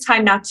play. It's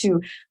time not to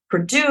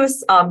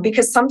produce.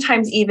 Because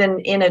sometimes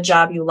even in a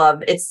job you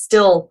love, it's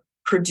still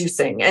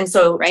producing. And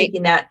so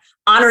taking that,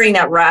 honoring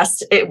that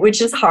rest,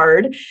 which is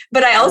hard.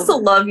 But I also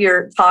love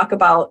your talk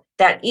about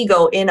that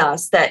ego in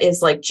us that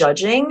is like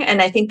judging.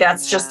 And I think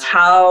that's just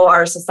how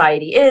our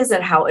society is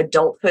and how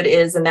adulthood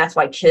is. And that's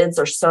why kids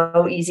are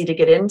so easy to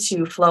get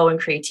into flow and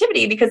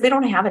creativity, because they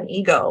don't have an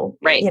ego.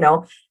 Right.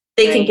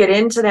 They can get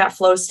into that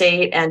flow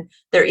state and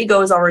their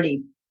ego is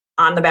already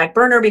on the back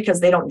burner because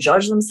they don't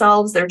judge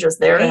themselves. They're just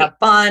there to have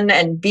fun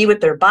and be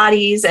with their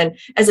bodies. And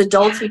as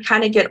adults, we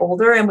kind of get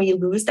older and we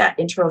lose that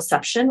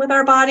interoception with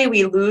our body.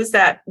 We lose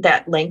that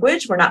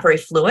language. We're not very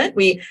fluent.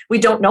 We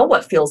don't know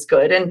what feels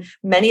good. And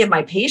many of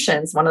my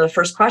patients, one of the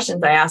first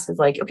questions I ask is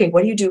like, okay,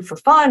 what do you do for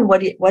fun?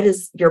 What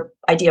is your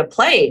idea of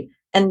play?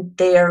 And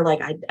they are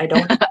like, I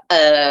don't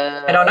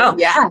know.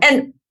 Yeah.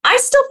 And I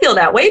still feel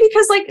that way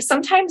because like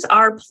sometimes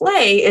our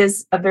play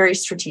is a very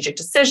strategic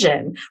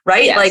decision,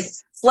 right? Yes. Like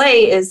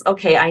play is,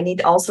 okay, I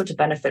need also to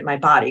benefit my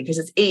body because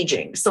it's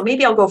aging. So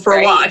maybe I'll go for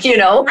a walk, you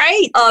know?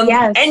 Right.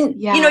 Yes. And,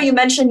 you know, you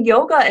mentioned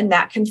yoga and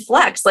that can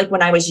flex. Like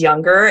when I was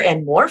younger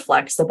and more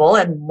flexible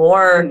and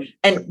more,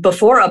 and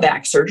before a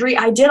back surgery,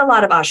 I did a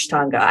lot of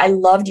Ashtanga. I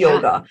loved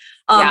yoga.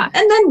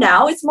 And then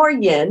now it's more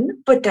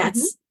yin, but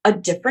that's a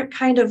different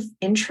kind of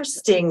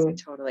interesting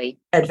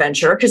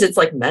adventure because it's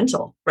like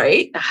mental,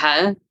 right?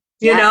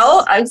 You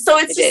know? And so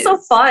it's just so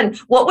fun.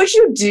 What would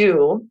you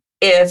do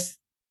if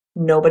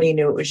nobody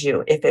knew it was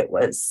you? If it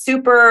was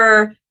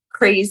super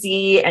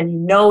crazy and you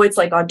know it's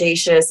like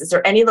audacious, is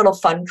there any little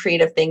fun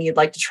creative thing you'd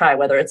like to try,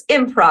 whether it's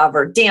improv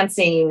or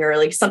dancing or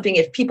like something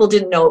if people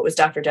didn't know it was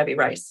Dr. Debbie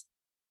Rice?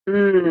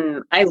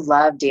 I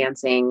love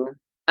dancing.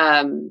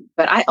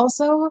 But I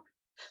also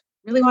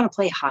really want to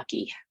play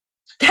hockey.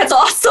 That's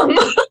awesome.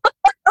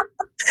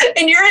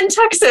 And you're in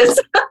Texas.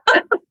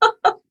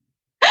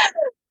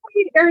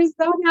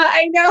 Arizona,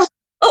 I know.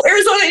 Oh,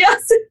 Arizona,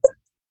 yes.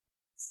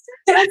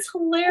 That's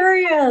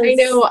hilarious. I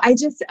know. I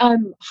just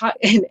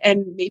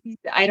and maybe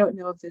I don't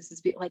know if this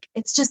is like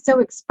it's just so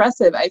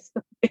expressive. I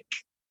feel like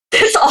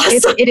that's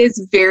awesome. It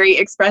is very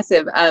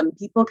expressive.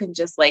 People can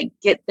just like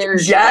get their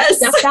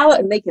stuff out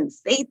and they can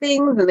say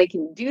things and they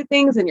can do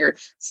things and you're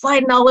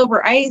sliding all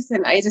over ice.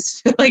 And I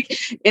just feel like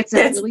it's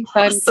a really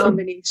fun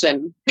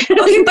combination.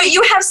 Okay, but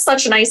you have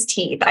such nice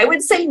teeth. I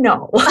would say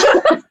no.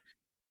 But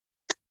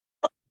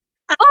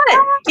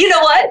you know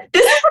what?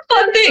 This is the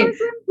fun thing.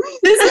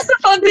 This is the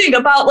fun thing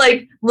about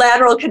like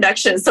lateral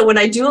connections. So when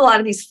I do a lot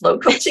of these flow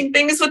coaching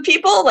things with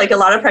people, like a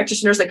lot of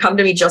practitioners that come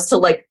to me just to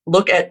like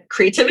look at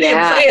creativity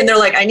and play, and they're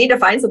like, I need to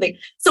find something.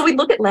 So we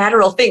look at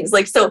lateral things.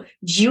 Like, so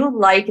do you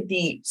like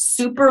the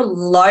super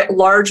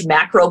large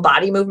macro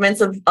body movements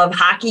of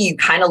hockey? You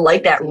kind of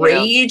like that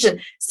rage. And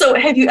so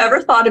have you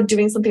ever thought of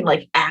doing something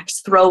like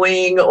axe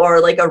throwing or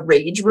like a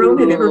rage room?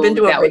 Have you ever been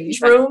to a rage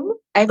room?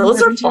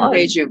 Those are fun.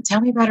 Rage room.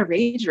 Tell me about a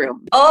rage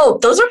room. Oh,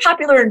 those are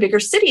popular in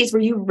bigger cities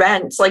where you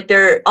rent, like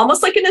they're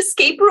almost like an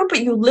escape room,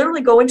 but you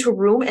literally go into a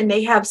room and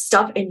they have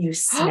stuff and you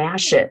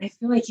smash it. I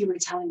feel like you were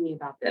telling me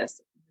about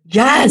this.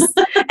 Yes.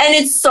 And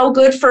it's so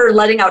good for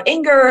letting out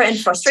anger and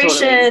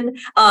frustration.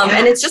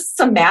 And it's just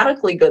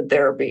somatically good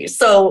therapy.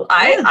 So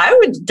I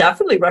would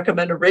definitely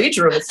recommend a rage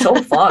room. It's so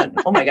fun.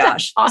 Oh my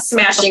gosh. Awesome.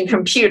 Smashing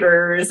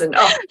computers and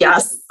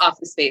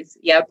Office space.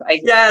 Yep.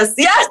 Yes.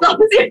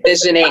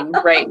 Visioning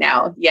right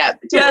now. Yep.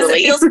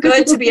 Totally. Yes. It feels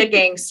good to be a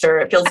gangster.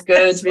 It feels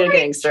good to be a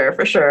gangster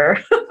for sure.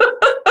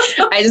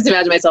 I just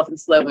imagine myself in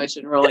slow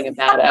motion rolling a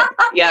bat up.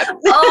 Yep.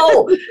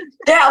 Oh,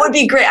 that would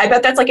be great. I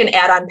bet that's like an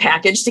add-on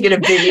package to get a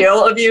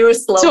video of you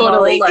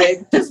slow-mo,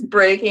 like just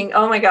breaking.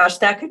 Oh my gosh,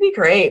 that could be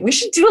great. We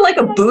should do like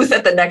a booth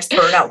at the next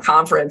burnout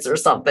conference or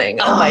something.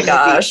 Oh my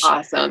gosh.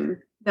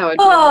 Awesome. That would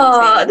be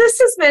amazing. This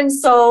has been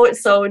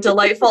so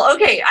delightful.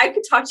 Okay, I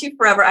could talk to you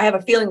forever. I have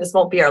a feeling this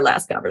won't be our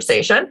last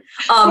conversation.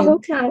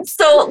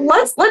 So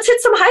let's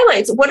hit some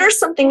highlights. What are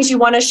some things you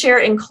want to share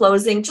in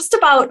closing, just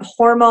about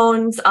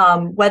hormones,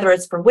 whether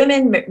it's for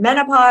women,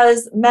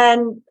 menopause,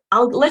 men?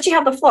 I'll let you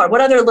have the floor. What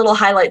other little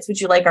highlights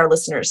would you like our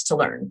listeners to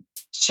learn?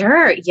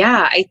 Sure.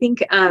 Yeah, I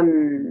think I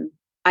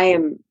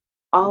am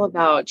all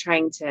about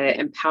trying to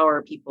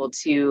empower people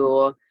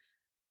to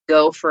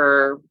go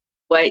for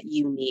what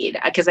you need,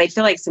 because I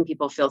feel like some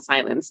people feel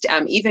silenced,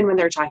 even when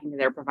they're talking to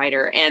their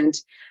provider. And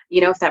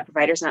you know, if that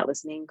provider's not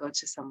listening, go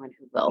to someone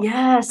who will.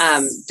 Yes.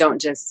 Don't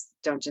just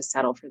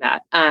settle for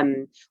that.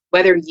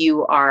 Whether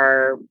you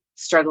are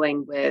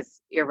struggling with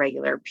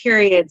irregular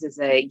periods as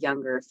a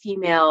younger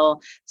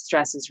female,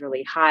 stress is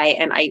really high.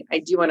 And I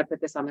do want to put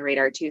this on the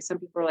radar too. Some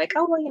people are like,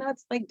 oh, well, you know,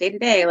 it's like day to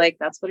day, like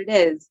that's what it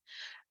is.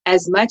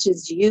 As much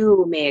as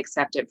you may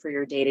accept it for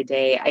your day to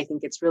day, I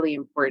think it's really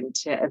important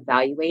to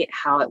evaluate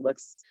how it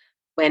looks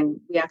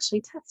when we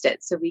actually test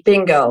it, so we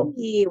can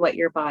see what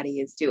your body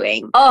is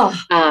doing.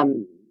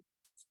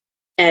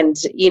 And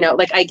you know,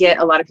 like I get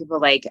a lot of people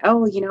like,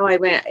 oh, you know,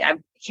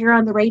 I'm here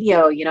on the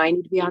radio, you know, I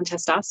need to be on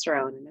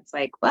testosterone. And it's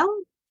like, well,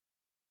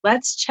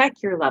 let's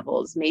check your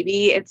levels.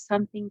 Maybe it's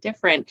something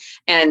different.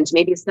 And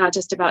maybe it's not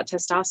just about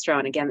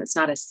testosterone. Again, it's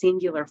not a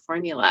singular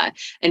formula,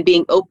 and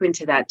being open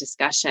to that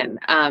discussion.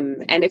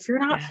 And if you're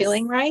not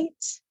feeling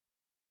right,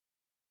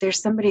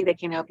 there's somebody that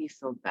can help you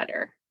feel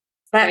better.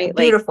 That's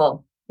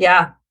beautiful.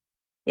 Yeah.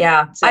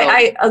 So,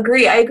 I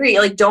agree.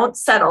 Like, don't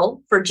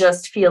settle for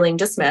just feeling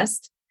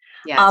dismissed.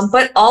 Yes.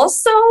 But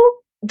also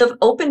the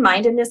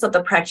open-mindedness of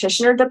the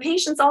practitioner. The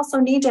patients also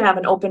need to have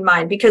an open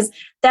mind, because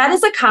that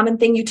is a common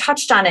thing. You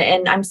touched on it,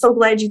 and I'm so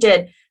glad you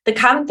did. the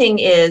common thing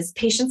is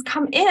patients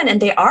come in and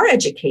they are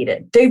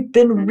educated. They've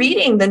been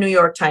reading the New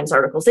York Times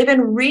articles. They've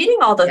been reading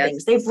all the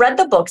things. They've read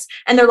the books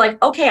and they're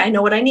like, okay, I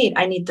know what I need.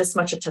 I need this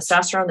much of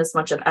testosterone, this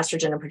much of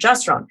estrogen and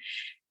progesterone.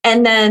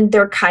 And then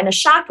they're kind of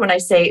shocked when I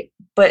say,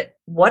 but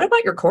what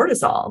about your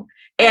cortisol?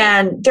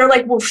 And they're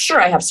like, well, sure,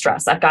 I have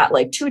stress. I've got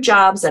like 2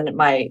 jobs and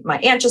my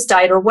aunt just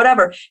died or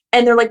whatever.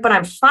 And they're like, but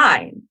I'm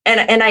fine.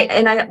 And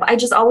I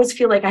just always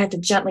feel like I have to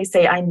gently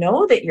say, I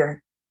know that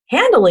you're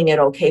handling it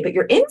okay, but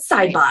your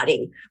inside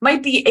body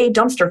might be a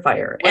dumpster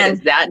fire. What is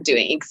that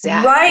doing?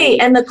 Exactly. Right.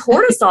 And the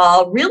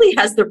cortisol really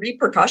has the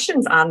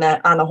repercussions on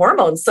the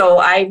hormones. So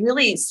I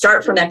really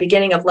start from that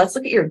beginning of, let's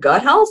look at your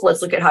gut health.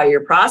 Let's look at how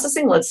you're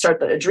processing. Let's start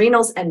the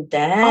adrenals and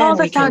then all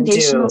the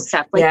foundational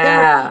stuff.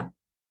 Like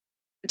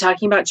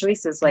talking about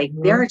choices, like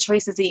there are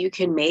choices that you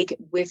can make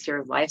with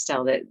your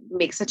lifestyle that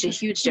make such a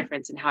huge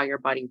difference in how your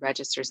body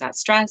registers that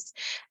stress.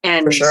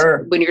 And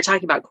when you're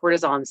talking about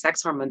cortisol and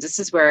sex hormones, this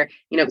is where,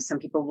 some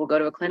people will go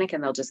to a clinic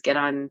and they'll just get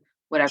on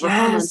whatever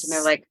hormones and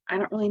they're like, I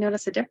don't really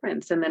notice a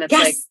difference. And then it's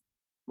like,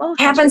 well,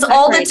 happens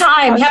all the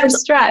time. How's your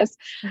stress?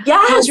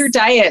 How's your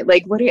diet?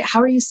 Like, how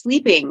are you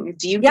sleeping?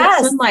 Do you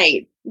get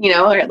sunlight?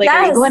 Or like,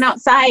 are you going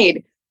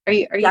outside? Are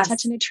you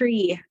touching a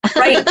tree?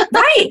 Right.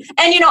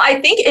 And, I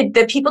think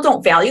that people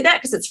don't value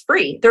that because it's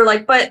free. They're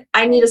like, but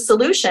I need a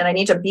solution. I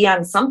need to be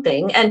on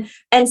something.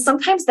 And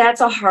sometimes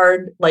that's a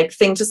hard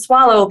thing to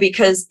swallow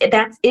because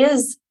that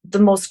is the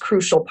most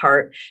crucial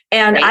part.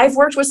 And I've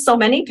worked with so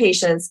many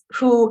patients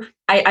who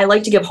I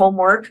like to give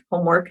homework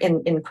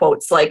in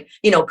quotes, like,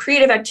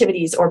 creative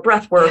activities or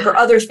breath work or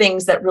other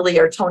things that really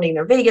are toning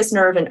their vagus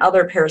nerve and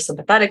other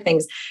parasympathetic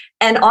things.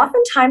 And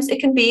oftentimes it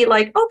can be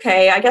like,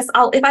 okay, I guess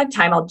if I have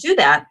time, I'll do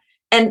that.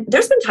 And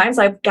there's been times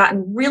I've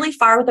gotten really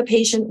far with a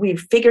patient. We've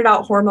figured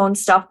out hormone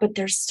stuff, but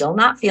they're still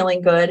not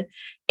feeling good.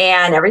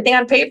 And everything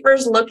on paper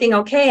is looking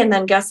okay. And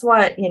then guess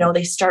what?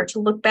 They start to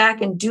look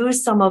back and do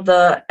some of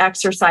the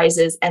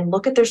exercises and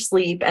look at their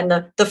sleep and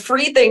the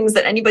free things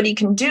that anybody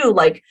can do,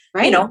 like,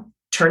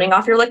 turning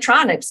off your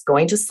electronics,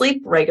 going to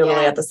sleep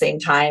regularly at the same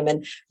time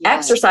and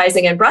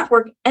exercising and breath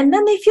work. And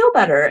then they feel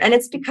better. And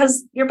it's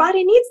because your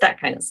body needs that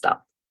kind of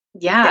stuff.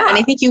 Yeah. And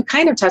I think you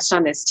kind of touched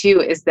on this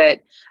too, is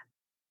that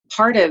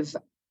part of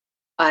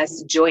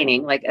us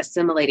joining, like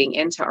assimilating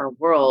into our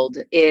world,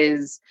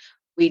 is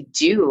we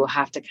do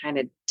have to kind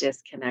of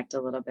disconnect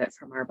a little bit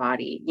from our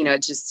body,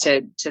 just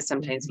to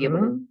sometimes be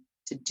able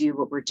to do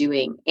what we're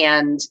doing.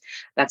 And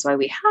that's why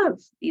we have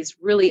these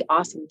really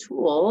awesome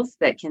tools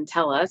that can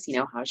tell us,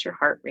 how's your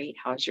heart rate,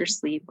 how's your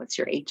sleep, what's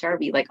your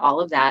HRV, like all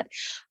of that.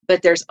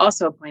 But there's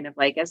also a point of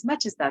like, as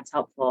much as that's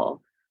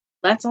helpful,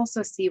 let's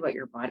also see what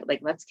your body,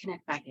 like, let's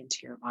connect back into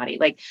your body.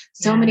 Like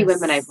so many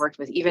women I've worked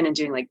with, even in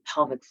doing like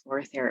pelvic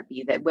floor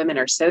therapy, that women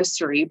are so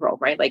cerebral,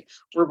 right? Like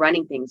we're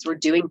running things, we're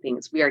doing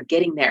things, we are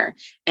getting there,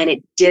 and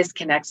it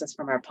disconnects us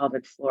from our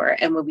pelvic floor.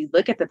 And when we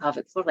look at the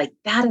pelvic floor, like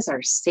that is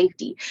our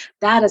safety,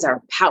 that is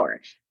our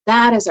power,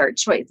 that is our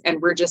choice.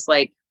 And we're just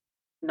like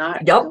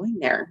not going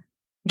there.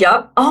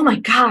 Yep. Oh my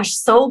gosh.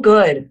 So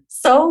good.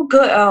 So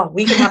good. Oh,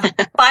 we could have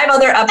 5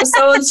 other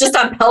episodes just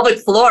on pelvic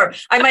floor.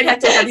 I might have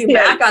to have you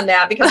back on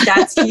that because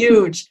that's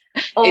huge.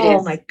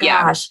 Oh my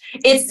gosh.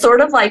 It's sort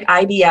of like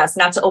IBS,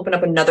 not to open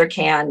up another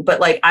can, but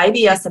like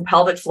IBS and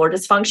pelvic floor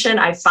dysfunction,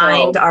 I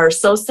find are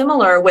so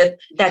similar with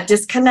that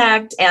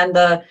disconnect and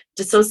the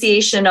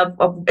dissociation of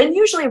and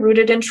usually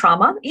rooted in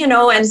trauma, and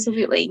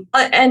absolutely.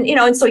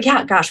 And so,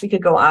 gosh, we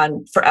could go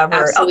on forever.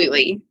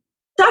 Absolutely.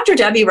 Dr.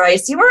 Debbie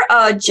Rice, you are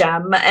a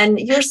gem and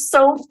you're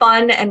so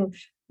fun and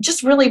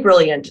just really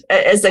brilliant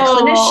as a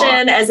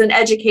clinician, as an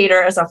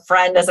educator, as a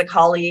friend, as a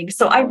colleague.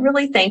 So I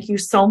really thank you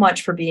so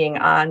much for being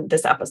on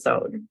this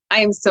episode. I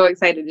am so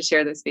excited to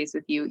share this space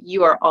with you.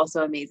 You are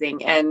also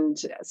amazing and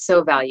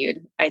so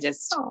valued. I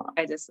just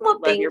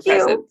love your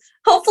presence.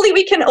 Hopefully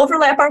we can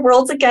overlap our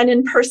worlds again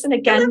in person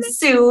again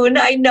soon.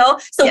 I know.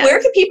 So where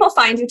can people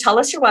find you? Tell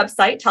us your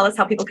website. Tell us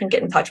how people can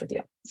get in touch with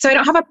you. So I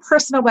don't have a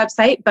personal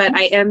website, but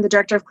I am the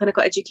director of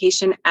clinical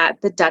education at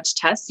the Dutch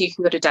Test. So you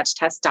can go to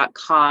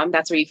dutchtest.com.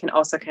 That's where you can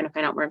also kind of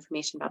find out more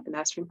information about the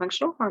Mastering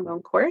Functional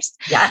Hormone course.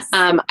 Yes.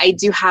 I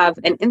do have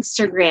an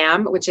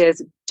Instagram, which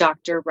is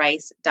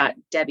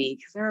drrice.debbie,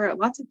 because there are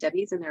lots of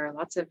Debbies and there are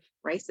lots of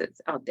Rices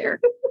out there,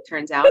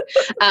 turns out.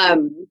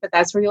 But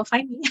that's where you'll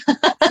find me.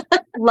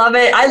 Love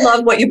it. I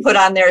love what you put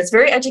on there. It's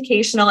very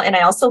educational. And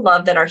I also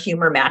love that our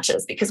humor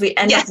matches because we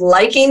end up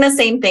liking the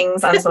same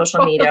things on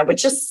social media,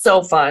 which is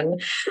so fun.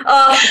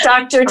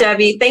 Dr.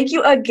 Debbie, thank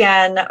you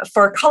again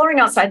for coloring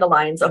outside the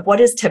lines of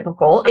what is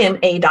typical in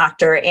a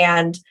doctor.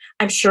 And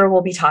I'm sure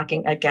we'll be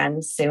talking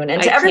again soon.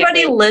 And to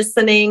everybody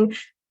listening,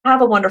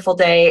 have a wonderful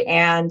day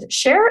and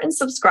share and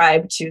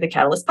subscribe to the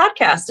Catalyst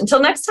podcast. Until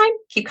next time,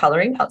 keep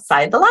coloring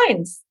outside the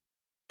lines.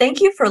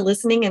 Thank you for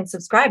listening and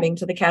subscribing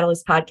to the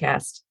Catalyst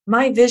podcast.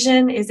 My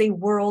vision is a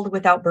world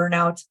without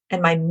burnout,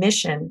 and my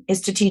mission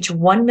is to teach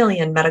 1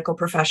 million medical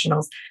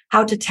professionals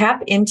how to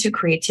tap into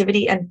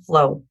creativity and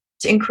flow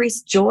to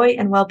increase joy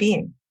and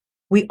well-being.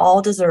 We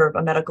all deserve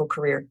a medical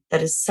career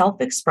that is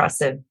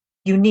self-expressive,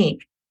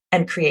 unique,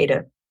 and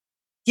creative.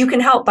 You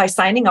can help by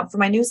signing up for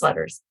my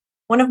newsletters.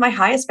 One of my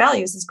highest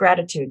values is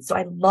gratitude, so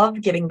I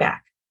love giving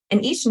back.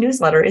 And each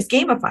newsletter is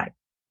gamified.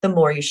 The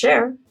more you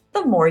share,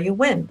 the more you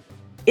win.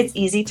 It's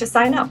easy to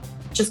sign up.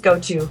 Just go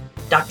to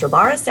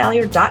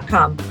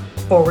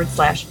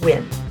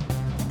drlaurasalyer.com/win.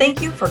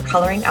 Thank you for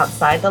coloring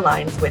outside the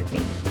lines with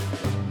me.